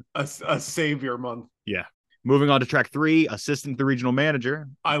acts. A savior month. Yeah. Moving on to track 3, assistant the regional manager.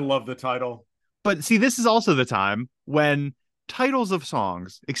 I love the title. But see, this is also the time when titles of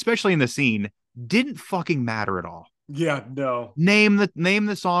songs, especially in the scene, didn't fucking matter at all. Yeah, no. Name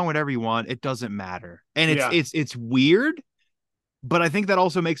the song whatever you want. It doesn't matter. And it's weird, but I think that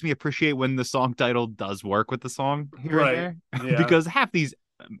also makes me appreciate when the song title does work with the song here and there. Yeah. Because half these,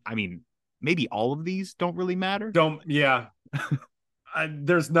 I mean, maybe all of these don't really matter.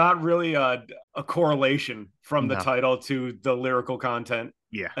 There's not really a correlation from the title to the lyrical content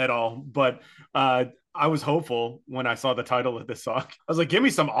at all. But I was hopeful when I saw the title of this song. I was like, give me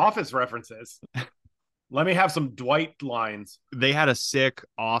some Office references. Let me have some Dwight lines. They had a sick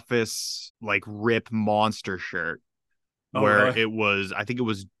Office like Rip Monster shirt where it was, I think it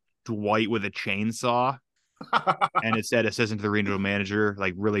was Dwight with a chainsaw. And it said assistant to the regional manager,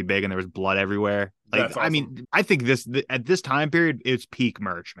 like really big, and there was blood everywhere. Like, awesome. I mean, I think at this time period, it's peak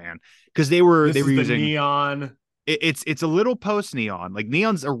merch, man, because they were using neon. It's a little post neon, like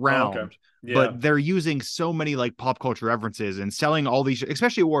neon's around, but they're using so many like pop culture references and selling all these,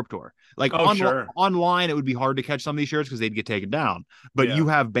 especially at Warped Tour. Like online, it would be hard to catch some of these shirts because they'd get taken down. But you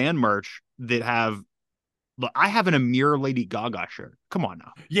have band merch that have. Look, I have an Amir Lady Gaga shirt. Come on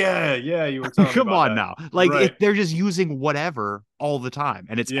now. Yeah, you were talking Come about on that. now. Like they're just using whatever all the time,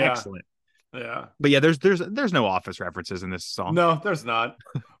 and it's excellent. Yeah. But yeah, there's no Office references in this song. No, there's not.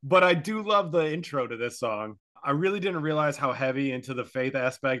 But I do love the intro to this song. I really didn't realize how heavy into the faith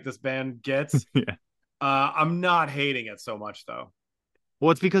aspect this band gets. Yeah. I'm not hating it so much though. Well,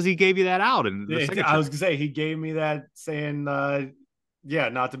 it's because he gave you that out, and I was gonna say he gave me that saying, not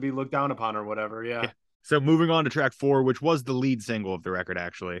to be looked down upon or whatever. Yeah. So moving on to track 4, which was the lead single of the record,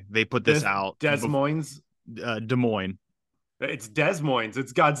 actually. They put this out. Des Moines? Des Moines. It's Des Moines.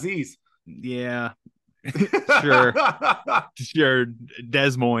 It's Godzies. Yeah. Sure. Sure.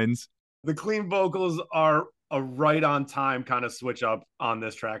 Des Moines. The clean vocals are a right on time kind of switch up on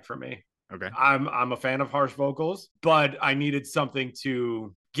this track for me. Okay. I'm a fan of harsh vocals, but I needed something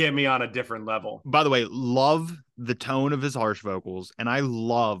to get me on a different level. By the way, love the tone of his harsh vocals, and I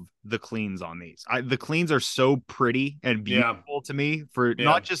love the cleans on these. The cleans are so pretty and beautiful to me for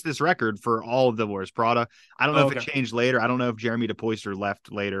not just this record, for all of the Wars Prada. I don't know if it changed later. I don't know if Jeremy DePoyster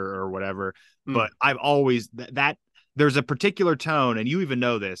left later or whatever, but I've always that there's a particular tone, and you even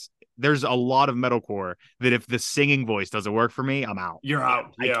know this. There's a lot of metalcore that if the singing voice doesn't work for me, I'm out. You're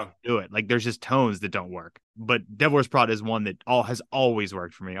out. I can't do it. Like there's just tones that don't work. But Devil Wears Prada is one that has always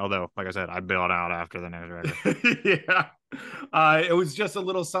worked for me. Although, like I said, I bailed out after the next record. It was just a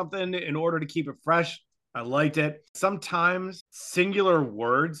little something in order to keep it fresh. I liked it. Sometimes singular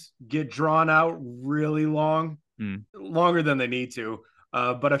words get drawn out really long, longer than they need to.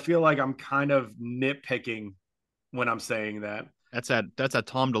 But I feel like I'm kind of nitpicking when I'm saying that. That's that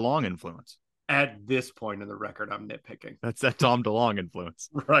Tom DeLonge influence. At this point in the record, I'm nitpicking. That's that Tom DeLonge influence.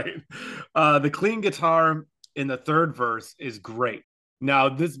 Right. The clean guitar in the third verse is great. Now,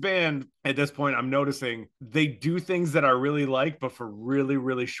 this band, at this point, I'm noticing they do things that I really like, but for really,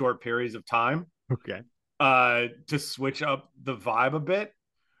 really short periods of time. Okay. To switch up the vibe a bit,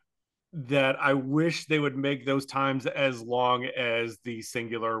 that I wish they would make those times as long as the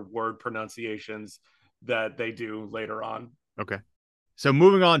singular word pronunciations that they do later on. Okay. So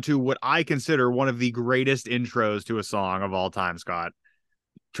moving on to what I consider one of the greatest intros to a song of all time, Scott.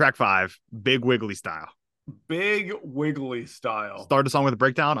 Track 5, Big Wiggly Style. Big Wiggly Style. Start a song with a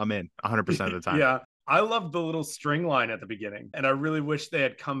breakdown, I'm in 100% of the time. Yeah. I love the little string line at the beginning, and I really wish they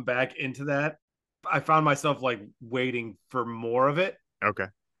had come back into that. I found myself like waiting for more of it. Okay.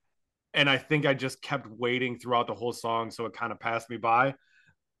 And I think I just kept waiting throughout the whole song, so it kind of passed me by,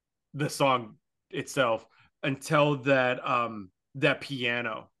 the song itself, until that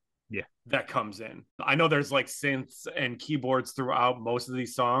piano that comes in. I know there's like synths and keyboards throughout most of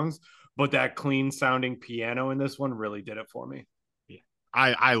these songs, but that clean sounding piano in this one really did it for me. Yeah.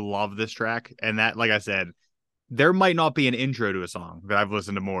 I love this track, and that, like I said, there might not be an intro to a song that I've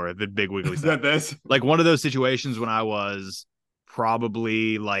listened to more than Big Wiggly Style. This? Like one of those situations when I was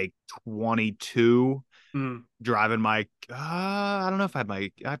probably like 22, driving my I don't know if I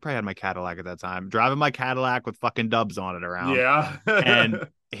probably had my Cadillac at that time, driving my Cadillac with fucking dubs on it around, yeah, and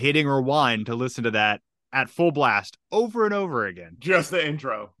hitting rewind to listen to that at full blast over and over again. Just the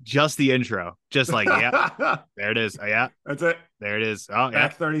intro. Just the intro. Just like, yeah, there it is. Oh, yeah. That's it. There it is. Oh,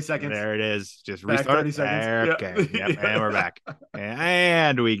 Back yeah. 30 seconds. There it is. Just Back restart 30 it. seconds. Okay. Yeah. Yep. And we're back.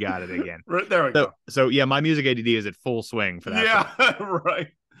 And we got it again. There we go. So yeah, my music ADD is at full swing for that. Yeah, right.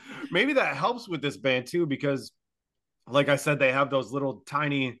 Maybe that helps with this band too, because like I said, they have those little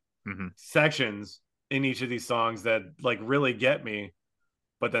tiny sections in each of these songs that like really get me,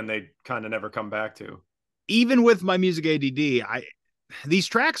 but then they kind of never come back to. Even with my music ADD, these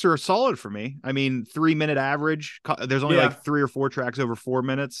tracks are solid for me. I mean, 3-minute average. There's only like 3 or 4 tracks over 4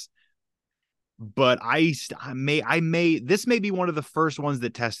 minutes. But this may be one of the first ones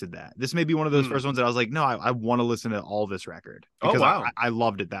that tested that. This may be one of those first ones that I was like, no, I want to listen to all this record because I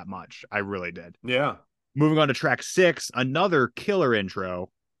loved it that much. I really did. Yeah. Moving on to track 6, another killer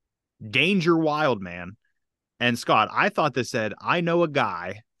intro, Danger Wild Man. And Scott, I thought this said, I know a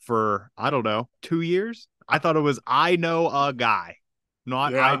guy for, I don't know, 2 years. I thought it was, I know a guy,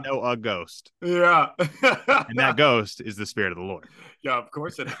 not I know a ghost. Yeah. And that ghost is the spirit of the Lord. Yeah, of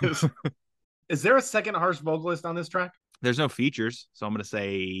course it is. Is there a second harsh vocalist on this track? There's no features, so I'm going to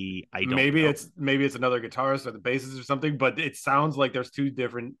say I don't maybe know. It's another guitarist or the bassist or something, but it sounds like there's 2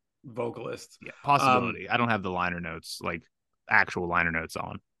 different vocalists. Yeah, possibility. I don't have the liner notes, like actual liner notes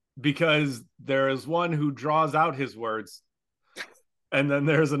on. Because there is one who draws out his words, and then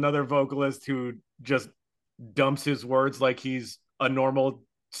there's another vocalist who just dumps his words like he's a normal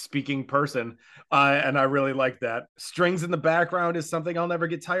speaking person. And I really like that. Strings in the background is something I'll never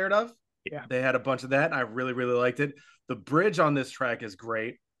get tired of. Yeah. They had a bunch of that, and I really, really liked it. The bridge on this track is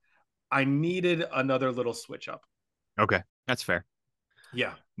great. I needed another little switch up. Okay, that's fair.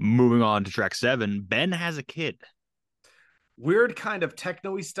 Yeah. Moving on to track 7, Ben Has a Kid. Weird kind of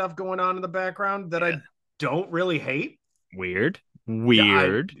techno-y stuff going on in the background that I don't really hate. Weird.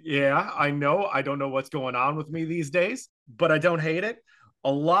 I know. I don't know what's going on with me these days, but I don't hate it.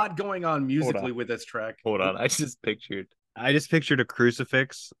 A lot going on musically with this track. Hold on. I just pictured a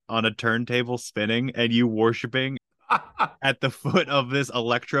crucifix on a turntable spinning and you worshiping at the foot of this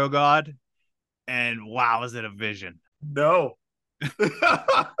electro god. And wow, is it a vision? No.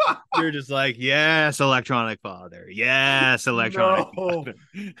 You're just like, yes, electronic father. Yes, electronic father.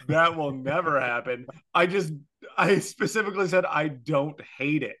 That will never happen. I specifically said I don't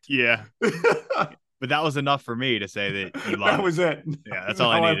hate it. Yeah. But that was enough for me to say that you love That was it. Yeah, that's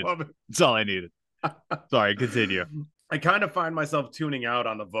all I needed. That's all I needed. Sorry, continue. I kind of find myself tuning out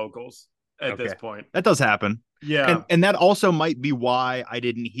on the vocals at this point. That does happen. Yeah. And that also might be why I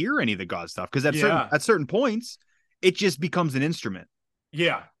didn't hear any of the God stuff. Because at certain points, it just becomes an instrument.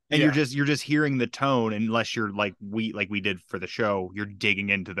 Yeah. And you're just hearing the tone, unless you're like we did for the show, you're digging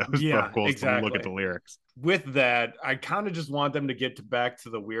into those vocals to look at the lyrics. With that, I kind of just want them to get back to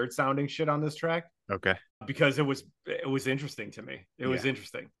the weird sounding shit on this track. Okay. Because it was interesting to me. It was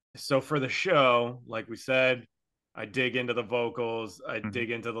interesting. So for the show, like we said, I dig into the vocals, I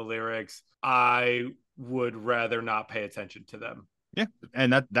dig into the lyrics. I would rather not pay attention to them. Yeah,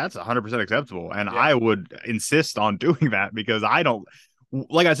 and that's 100% acceptable. And I would insist on doing that because I don't,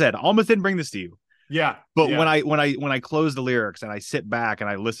 like I said, almost didn't bring this to you. Yeah. But when I close the lyrics and I sit back and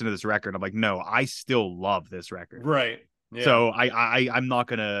I listen to this record, I'm like, no, I still love this record. Right. Yeah. So I'm not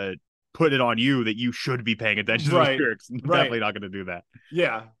gonna put it on you that you should be paying attention to the lyrics. I'm definitely not gonna do that.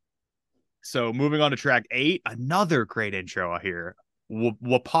 Yeah. So moving on to track 8, another great intro here,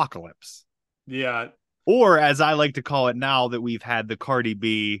 Wapocalypse. Yeah. Or as I like to call it now that we've had the Cardi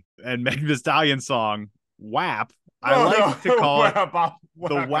B and Meg Thee Stallion song, WAP. I like to call it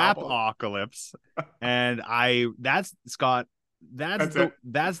the WAP-ocalypse. And that's Scott. That's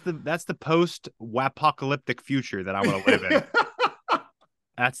the post WAP-apocalyptic future that I want to live in.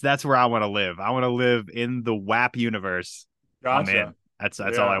 That's where I want to live. I want to live in the WAP universe. Gotcha. I'm in. That's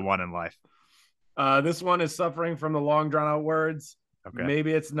all I want in life. This one is suffering from the long drawn out words. Okay.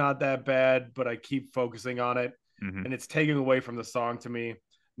 Maybe it's not that bad, but I keep focusing on it, and it's taking away from the song to me.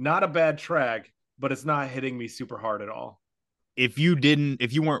 Not a bad track, but it's not hitting me super hard at all. If you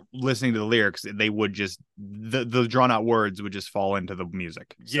weren't listening to the lyrics, they would just the drawn out words would just fall into the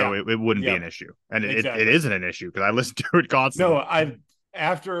music. So it wouldn't be an issue, and it isn't an issue because I listen to it constantly. No,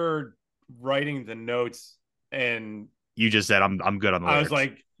 after writing the notes and you just said I'm good on the lyrics. I was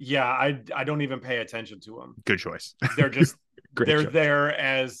like, yeah, I don't even pay attention to them. Good choice. They're just they're there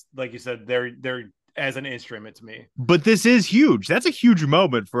as, like you said, they're as an instrument to me. But this is huge. That's a huge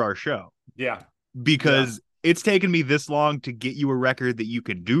moment for our show. Yeah. Because it's taken me this long to get you a record that you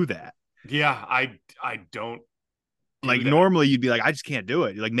can do that. Yeah, I don't like that. Normally you'd be like, I just can't do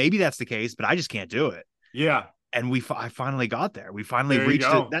it. Like maybe that's the case, but I just can't do it. Yeah. And I finally got there. We finally There you reached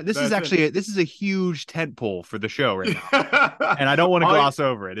it. go. This is That's actually this is a huge tent pole for the show right now, and I don't want to all, gloss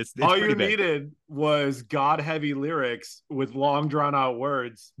over it. It's all pretty you big. needed was God heavy lyrics with long drawn out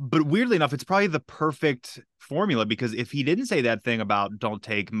words. But weirdly enough, it's probably the perfect formula, because if he didn't say that thing about "don't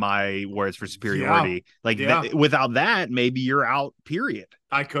take my words for superiority," without that, maybe you're out. Period.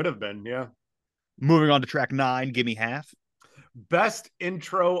 I could have been, yeah. Moving on to track 9, "Give Me Half." Best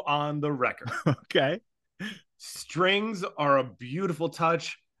intro on the record. Okay. Strings are a beautiful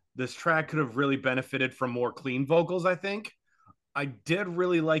touch. This track could have really benefited from more clean vocals, I think. I did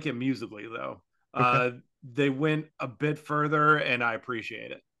really like it musically, though. Okay. They went a bit further, and I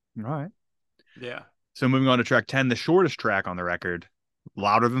appreciate it. All right. Yeah. So moving on to track 10, the shortest track on the record,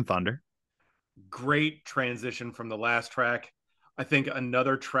 "Louder Than Thunder." Great transition from the last track. I think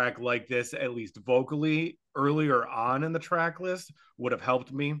another track like this, at least vocally, earlier on in the track list would have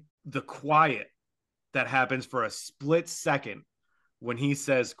helped me. The quiet that happens for a split second when he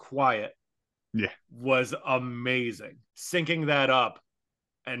says quiet was amazing. Syncing that up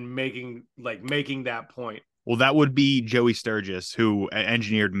and making that point. Well, that would be Joey Sturgis, who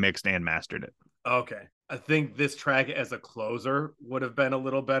engineered, mixed, and mastered it. Okay. I think this track as a closer would have been a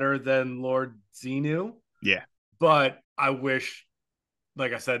little better than Lord Xenu. Yeah. But I wish,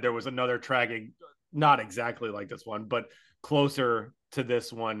 like I said, there was another track, not exactly like this one, but closer to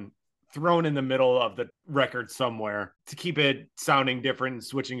this one, thrown in the middle of the record somewhere to keep it sounding different and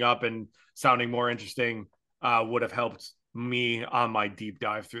switching up and sounding more interesting would have helped me on my deep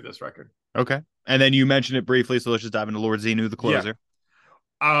dive through this record. Okay. And then you mentioned it briefly, so let's just dive into Lord Xenu, the closer. Yeah.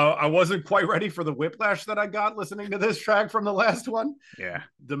 I wasn't quite ready for the whiplash that I got listening to this track from the last one. Yeah.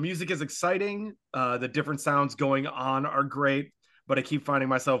 The music is exciting. The different sounds going on are great, but I keep finding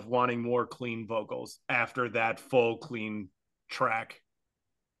myself wanting more clean vocals after that full clean track.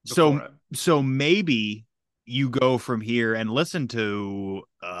 So maybe you go from here and listen to,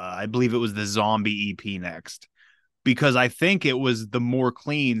 I believe it was the Zombie EP next, because I think it was the more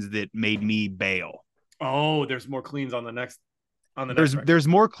cleans that made me bail. Oh, there's more cleans on the next. There's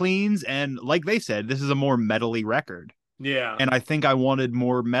more cleans, and like they said, this is a more metally record. Yeah. And I think I wanted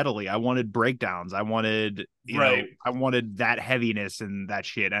more metally. I wanted breakdowns. I wanted, I wanted that heaviness and that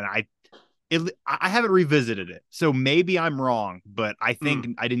shit. And I haven't revisited it, so maybe I'm wrong, but I think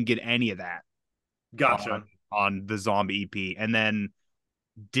I didn't get any of that. Gotcha. On the Zombie EP. And then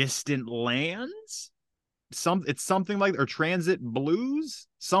Distant Lands, it's something like, or Transit Blues,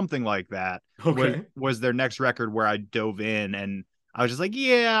 something like that. Okay. Was their next record where I dove in, and I was just like,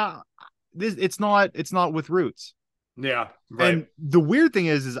 yeah, it's not with Roots. Yeah, right. And the weird thing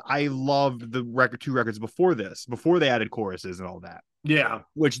is I loved the two records before this, before they added choruses and all that. Yeah,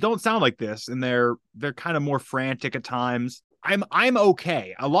 which don't sound like this, and they're kind of more frantic at times. I'm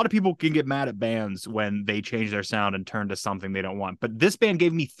okay. A lot of people can get mad at bands when they change their sound and turn to something they don't want, but this band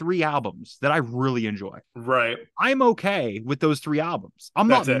gave me 3 albums that I really enjoy. Right. I'm okay with those 3 albums. I'm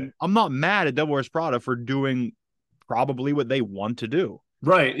not mad at Devil Wears Prada for doing probably what they want to do.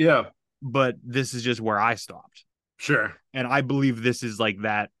 Right. Yeah. But this is just where I stopped. Sure. And I believe this is like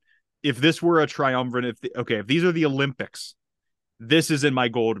that. If this were a triumvirate, if these are the Olympics, this is in my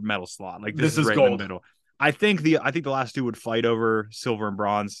gold medal slot. Like this is right gold in the middle. I think the last 2 would fight over silver and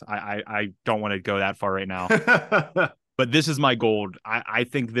bronze. I don't want to go that far right now. But this is my gold. I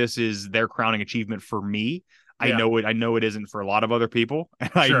think this is their crowning achievement for me. Yeah. I know it isn't for a lot of other people.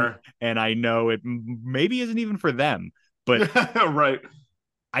 And I know it maybe isn't even for them. But right.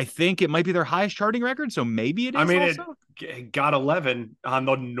 I think it might be their highest charting record, so maybe it is. I mean, it got 11 on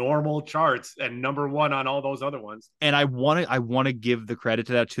the normal charts and number 1 on all those other ones. And I want to give the credit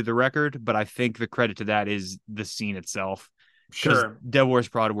to that to the record, but I think the credit to that is the scene itself. Sure. Devil Wears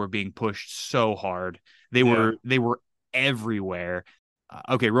Prada were being pushed so hard. They were everywhere.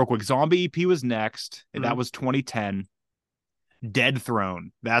 Okay, real quick. Zombie EP was next. Mm-hmm. That was 2010. Dead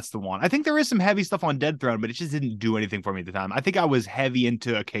Throne, that's the one. I think there is some heavy stuff on Dead Throne, but it just didn't do anything for me at the time. I think I was heavy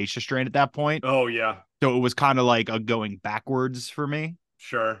into Acacia Strain at that point. Oh yeah, so it was kind of like a going backwards for me.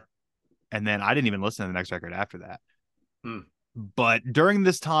 Sure. And then I didn't even listen to the next record after that. But during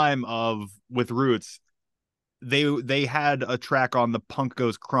this time with Roots, they had a track on the Punk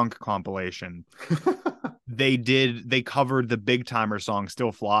Goes Crunk compilation. They covered the Big Timer song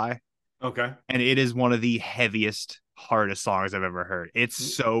Still Fly. Okay. And it is one of the heaviest, hardest songs I've ever heard. It's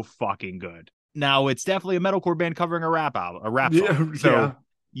so fucking good. Now, it's definitely a metalcore band covering a rap song. So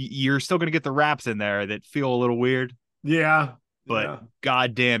you're still going to get the raps in there that feel a little weird. Yeah. But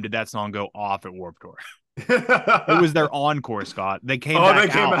goddamn, did that song go off at Warped Tour. It was their encore, Scott. They came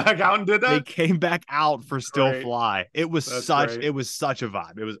back out and did that? They came back out for Still Great. Fly. It was such a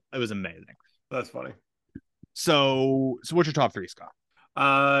vibe. It was amazing. That's funny. So what's your top three, Scott?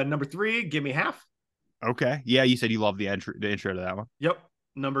 Number 3, Give Me Half. Okay. Yeah, you said you love the intro to that one. Yep.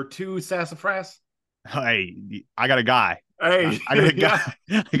 Number 2, Sassafras. Hey, I got a guy. Hey, I got a guy.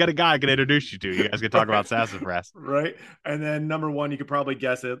 yeah. I got a guy I can introduce you to. You guys can talk about Sassafras. Right. And then number 1, you could probably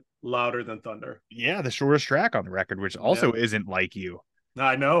guess it, Louder Than Thunder. Yeah, the shortest track on the record, which also isn't like you.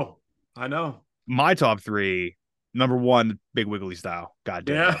 I know. My top three, number 1, Big Wiggly Style. God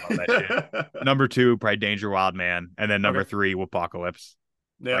damn, Yeah. I love that shit. Number 2, probably Danger Wild Man, and then number 3, Apocalypse.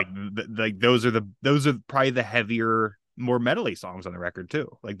 Yeah. Like those are probably the heavier, more metally songs on the record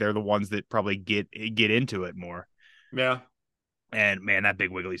too. Like they're the ones that probably get into it more. Yeah. And man, that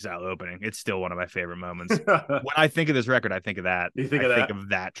Big Wiggly Style opening, it's still one of my favorite moments. When I think of this record, I think of that. You think I of think that? of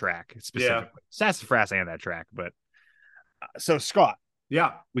that track specifically. Sassafras and that track. But so Scott,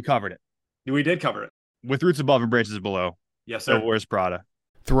 Yeah. we covered it. We did cover it. With Roots Above and Branches Below. Yes, So sir. where's Prada?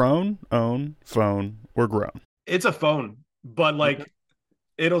 Throne, own, phone, or grown. It's a phone, but like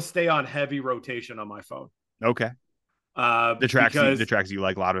it'll stay on heavy rotation on my phone. Okay. The tracks because, you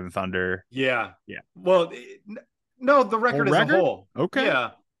like, Louder Than Thunder. Yeah. Yeah. Well, no, the record Whole as record? a whole. Okay.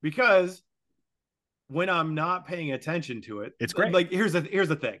 Yeah, because when I'm not paying attention to it, It's great. Like here's the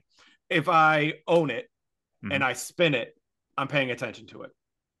thing: if I own it Mhm. and I spin it, I'm paying attention to it.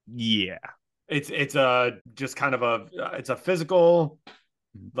 Yeah. It's a just kind of it's a physical,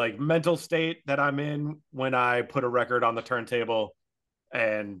 Mhm. like mental state that I'm in when I put a record on the turntable,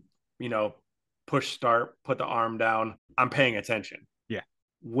 and push start, put the arm down. I'm paying attention. Yeah.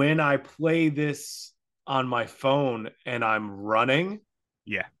 When I play this on my phone and I'm running,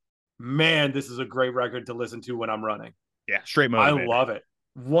 Yeah. man, this is a great record to listen to when I'm running. Yeah. Straight I motivator. love it.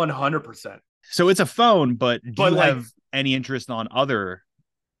 100%. So it's a phone, but do But you like- have any interest on other?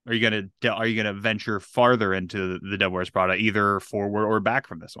 Are you gonna venture farther into the Devil Wears Prada, either forward or back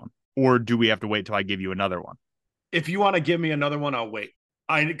from this one, or do we have to wait till I give you another one? If you want to give me another one, I'll wait.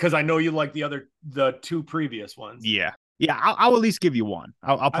 Because I know you like the 2 previous ones. Yeah, I'll at least give you one.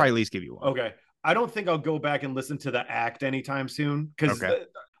 I'll probably at least give you one. Okay. I don't think I'll go back and listen to the Act anytime soon because Okay.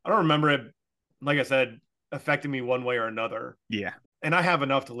 I don't remember it, like I said, affecting me one way or another. Yeah. And I have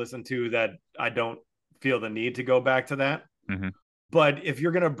enough to listen to that I don't feel the need to go back to that. Mhm. But if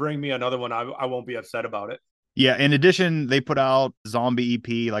you're going to bring me another one, I won't be upset about it. Yeah. In addition, they put out Zombie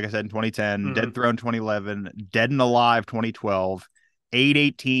EP, like I said, in 2010, Mhm. Dead Throne 2011, Dead and Alive 2012,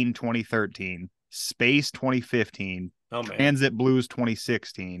 8/18 2013, Space 2015, Oh, man. Transit Blues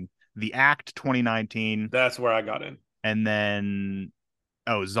 2016, The Act 2019, That's where I got in. and then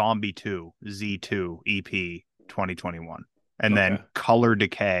Zombie 2 Z2 EP 2021, and then Okay. Color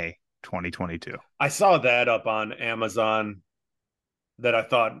Decay 2022. I saw that up on Amazon that I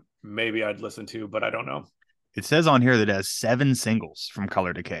thought maybe I'd listen to, but I don't know. It says on here that it has 7 singles from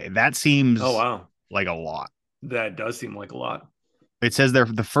Color Decay. That seems Oh, wow. like a lot. That does seem like a lot. It says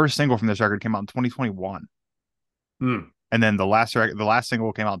the first single from this record came out in 2021, Hmm. and then the last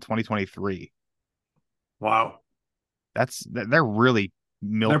single came out in 2023. Wow. They're really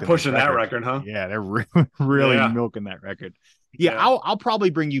milking. They're pushing this that record, huh? Yeah, they're really Yeah. milking that record. Yeah, Yeah. I'll probably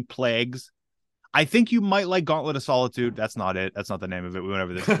bring you Plagues. I think you might like Gauntlet of Solitude. That's not it. That's not the name of it. We went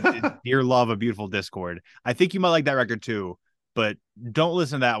over this. It's Dear Love, A Beautiful Discord. I think you might like that record too, but don't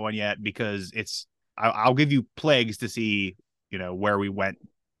listen to that one yet because I'll give you Plagues to see, where we went,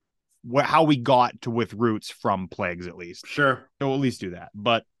 how we got to With Roots from Plagues at least. Sure. So we'll at least do that.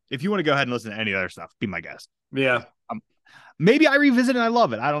 But if you want to go ahead and listen to any other stuff, be my guest. Yeah. Maybe I revisit it and I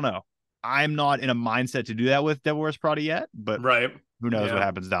love it. I don't know. I'm not in a mindset to do that with Devil Wears Prada yet, but Right. who knows Yeah. what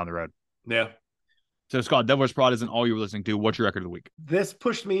happens down the road. Yeah. So, Scott, Devil Wears Prada isn't all you were listening to. What's your record of the week? This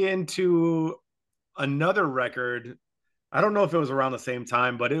pushed me into another record. I don't know if it was around the same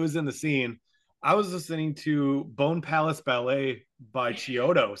time, but it was in the scene. I was listening to Bone Palace Ballet by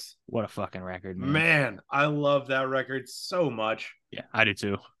Chiodos. What a fucking record, man. Man, I love that record so much. Yeah, I do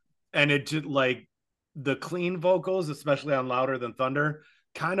too. And it just like the clean vocals, especially on Louder Than Thunder,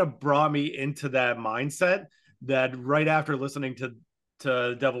 kind of brought me into that mindset that right after listening to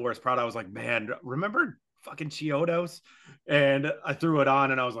Devil Wears Prada, I was like, man, remember fucking Chiodos? And I threw it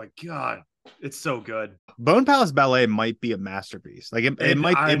on and I was like, God, it's so good. Bone Palace Ballet might be a masterpiece. Like it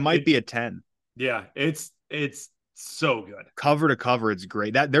might be a 10. Yeah, it's so good. Cover to cover, it's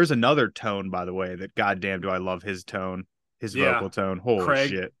great. There's another tone, by the way, that goddamn do I love his tone. His vocal tone. Holy Craig,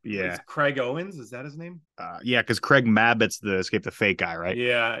 shit. Yeah. It's Craig Owens, is that his name? Yeah, because Craig Mabbitt's the Escape the Fate guy, right?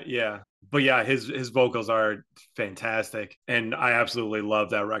 Yeah. But yeah, his vocals are fantastic. And I absolutely love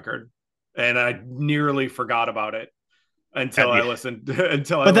that record. And I nearly forgot about it until I listened.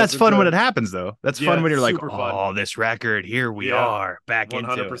 But that's fun when it happens, though. That's fun when you're like, super fun. oh, this record, here we Yeah. are back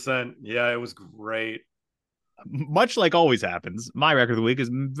into it. 100%. Yeah, it was great. much like always happens, my record of the week is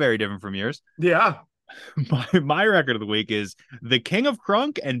very different from yours. Yeah. My record of the week is The King of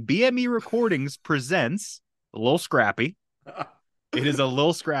Crunk and BME Recordings presents A Little Scrappy. It is a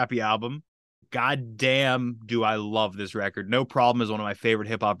Little Scrappy album. God damn, do I love this record. No Problem is one of my favorite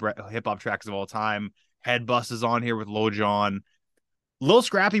hip-hop tracks of all time. Head Bust is on here with Lil Jon. Lil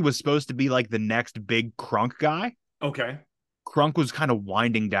Scrappy was supposed to be like the next big Crunk guy. Okay. Crunk was kind of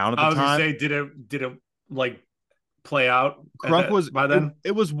winding down at the time. I was gonna say, did it like play out? Crunk was by then.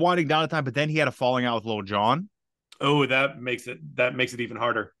 It was winding down at the time, but then he had a falling out with Lil Jon. Oh, that makes it even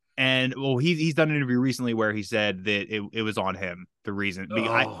harder. And well, he's done an interview recently where he said that it was on him. The reason,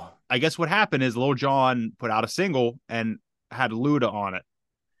 I guess what happened is Lil Jon put out a single and had Luda on it,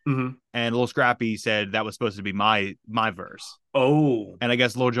 and Lil Scrappy said that was supposed to be my verse. Oh, and I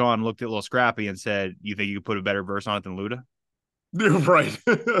guess Lil Jon looked at Lil Scrappy and said, "You think you could put a better verse on it than Luda?" Right.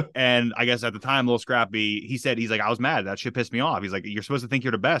 And I guess at the time, Lil Scrappy, he's like, I was mad. That shit pissed me off. He's like, you're supposed to think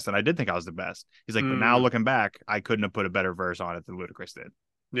you're the best. And I did think I was the best. He's like, but now looking back, I couldn't have put a better verse on it than Ludacris did.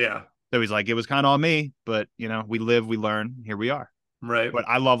 Yeah. So he's like, it was kind of on me, but we live, we learn. Here we are. Right. But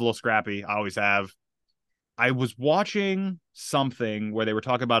I love Lil Scrappy. I always have. I was watching something where they were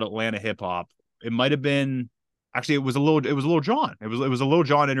talking about Atlanta hip hop. It might have been, actually, it was a Lil Jon. It was a Lil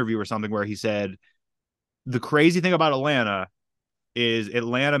Jon interview or something where he said, the crazy thing about Atlanta is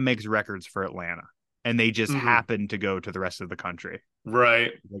Atlanta makes records for Atlanta, and they just happen to go to the rest of the country.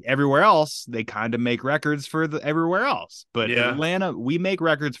 Right. Like everywhere else, they kind of make records for everywhere else. But Atlanta, we make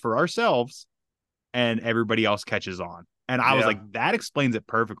records for ourselves, and everybody else catches on. And I was like, that explains it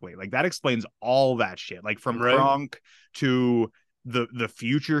perfectly. Like that explains all that shit. Like from Crunk to the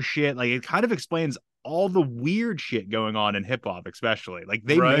future shit. Like it kind of explains all the weird shit going on in hip hop, especially. Like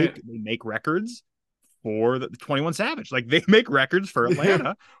they make records for the 21 Savage. Like they make records for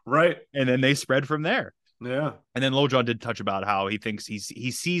Atlanta. Right. And then they spread from there. Yeah. And then Lil Jon did touch about how he thinks he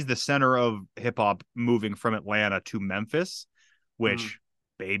sees the center of hip hop moving from Atlanta to Memphis, which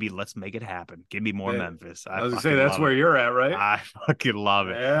baby, let's make it happen. Give me more Memphis. I was gonna say that's where you're at, right? I fucking love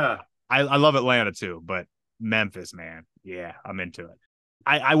it. Yeah. I love Atlanta too, but Memphis, man. Yeah, I'm into it.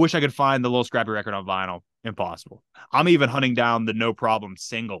 I wish I could find the Lil Scrappy record on vinyl. Impossible. I'm even hunting down the No Problem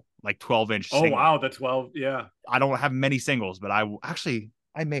single, like 12-inch single. Oh, wow. The 12. Yeah. I don't have many singles, but I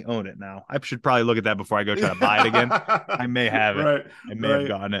may own it now. I should probably look at that before I go try to buy it again. I may have it. Right. I may have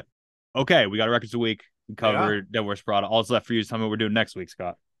gotten it. Okay, we got a records a week. We covered Devil Wears Prada. All that's left for you is tell me what we're doing next week,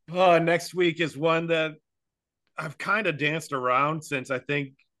 Scott. Next week is one that I've kind of danced around since I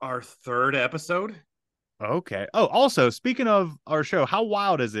think our third episode. Okay. Oh, also, speaking of our show, how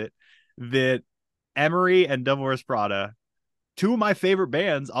wild is it that Emery and Devil Wears Prada, two of my favorite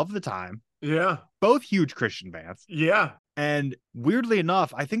bands of the time, both huge Christian bands, and weirdly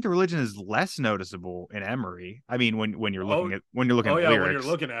enough, I think the religion is less noticeable in Emery. I mean, when you're looking at lyrics, when you're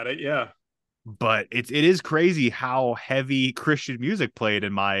looking at it, but it is crazy how heavy Christian music played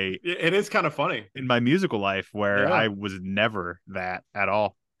in my. It is kind of funny in my musical life where I was never that at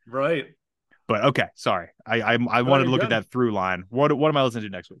all. Right. But okay, sorry. I wanted to look at that through line. What am I listening to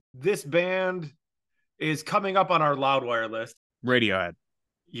next week? This band is coming up on our Loudwire list. Radiohead.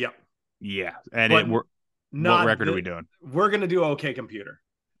 Yep. Yeah. And what record are we doing? We're going to do OK Computer.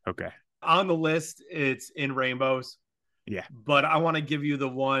 Okay. On the list, it's In Rainbows. Yeah. But I want to give you the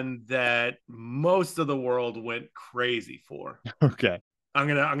one that most of the world went crazy for. Okay. I'm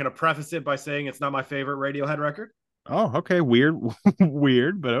gonna preface it by saying it's not my favorite Radiohead record. Oh, okay. Weird,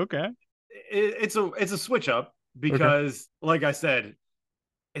 but okay. It's a switch up because, like I said,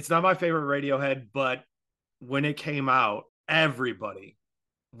 it's not my favorite Radiohead, but when it came out, everybody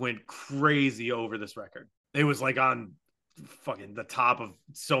went crazy over this record. It was like on fucking the top of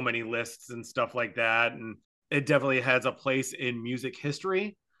so many lists and stuff like that. And it definitely has a place in music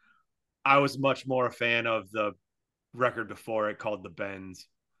history. I was much more a fan of the record before it called The Bends.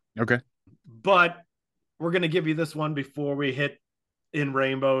 Okay. But we're going to give you this one before we hit In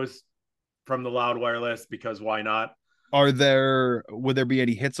Rainbows from the Loudwire list, because why not? Would there be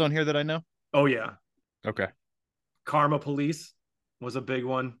any hits on here that I know? Oh, yeah. Okay. Karma Police was a big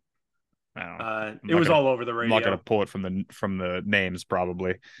one. It was all over the radio. I'm not going to pull it from the names,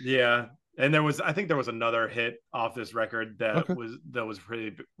 probably. Yeah. And I think there was another hit off this record that was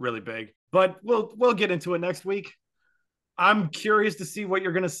really, really big. But we'll get into it next week. I'm curious to see what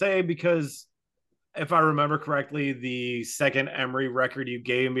you're going to say, because if I remember correctly, the second Emery record you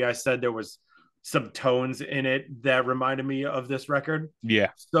gave me, I said there was some tones in it that reminded me of this record.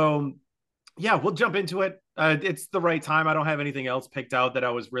 Yeah. So, yeah, we'll jump into it. It's the right time. I don't have anything else picked out that I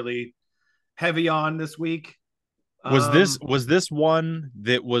was really heavy on this week. Was this one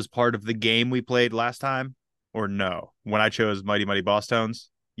that was part of the game we played last time? or no? When I chose Mighty Mighty Boss Tones,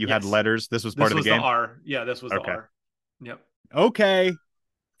 you had Yes. letters. This was part This of was the the game. R. Yeah, this was the Okay. R. Yep. Okay.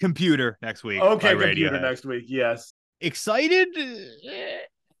 Computer next week by Okay, computer Radiohead. next week. Yes. Excited?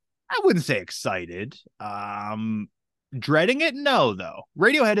 I wouldn't say excited. Dreading it? No, though.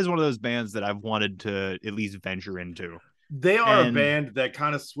 Radiohead is one of those bands that I've wanted to at least venture into. They are a And band that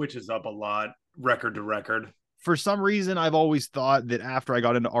kind of switches up a lot, record to record. for some reason, I've always thought that after I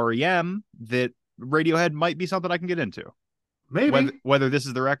got into REM, that Radiohead might be something I can get into. Maybe. Whether this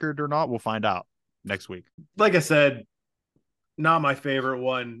is the record or not, we'll find out next week. Like I said, not my favorite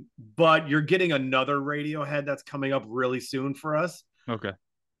one, but you're getting another Radiohead that's coming up really soon for us, Okay.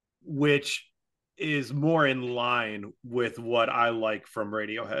 which is more in line with what I like from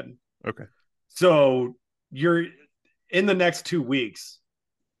Radiohead. Okay. So you're in the next 2 weeks,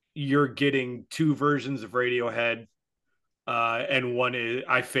 you're getting two versions of Radiohead, and one is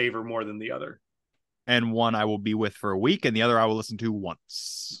I favor more than the other. And one I will be with for a week, and the other I will listen to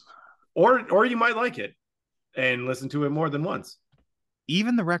once. Or you might like it and listen to it more than once.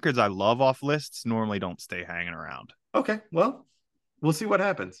 Even the records I love off lists normally don't stay hanging around. Okay, well, we'll see what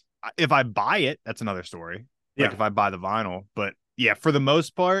happens. If I buy it, that's another story. Yeah. Like if I buy the vinyl. But yeah, for the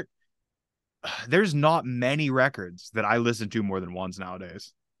most part, there's not many records that I listen to more than once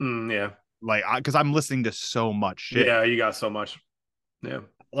nowadays. Yeah. Like, because I'm listening to so much shit. Yeah, you got so much. Yeah.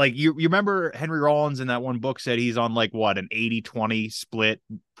 Like you remember Henry Rollins in that one book said he's on like what, an 80-20 split,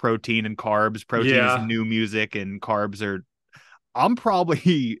 protein and carbs. Protein is new music and carbs are, I'm probably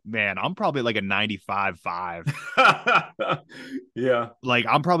like a 95-5. Yeah. Like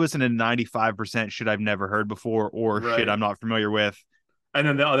I'm probably listening to 95% shit I've never heard before or shit I'm not familiar with. And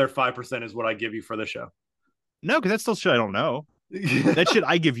then the other 5% is what I give you for the show. No, because that's still shit I don't know. That shit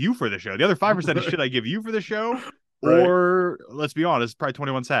I give you for the show. The other 5% is shit I give you for the show. Right. Or let's be honest, probably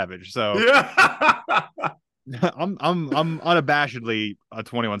 21 Savage. So Yeah. I'm unabashedly a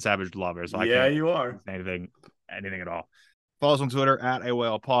 21 Savage lover. So I can't you are. say anything at all. Follow us on Twitter at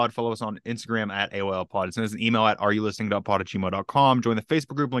AOLPod. Follow us on Instagram at AOLPod. Send us an email at areyoulistening.pod@gmail.com. Join the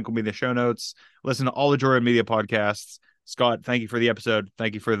Facebook group. Link will be in the show notes. Listen to all the Joyride Media podcasts. Scott, thank you for the episode.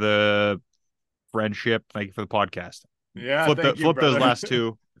 Thank you for the friendship. Thank you for the podcast. Yeah. Flip those last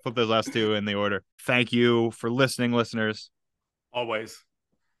two. Flip those last two in the order. Thank you for listening, listeners. Always.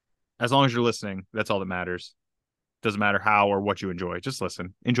 As long as you're listening, that's all that matters. Doesn't matter how or what you enjoy. Just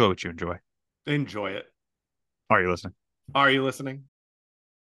listen. Enjoy what you enjoy. Enjoy it. Are you listening? Are you listening?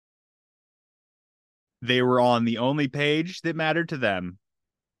 They were on the only page that mattered to them,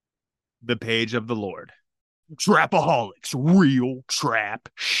 the page of the Lord. Trapaholics, real trap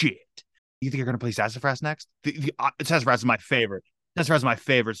shit. You think you're going to play Sassafras next? Sassafras is my favorite. Sassafras is my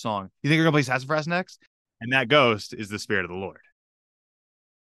favorite song. You think you're going to play Sassafras next? And that ghost is the spirit of the Lord.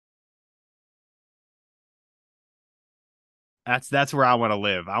 That's where I want to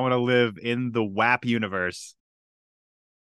live. I want to live in the WAP universe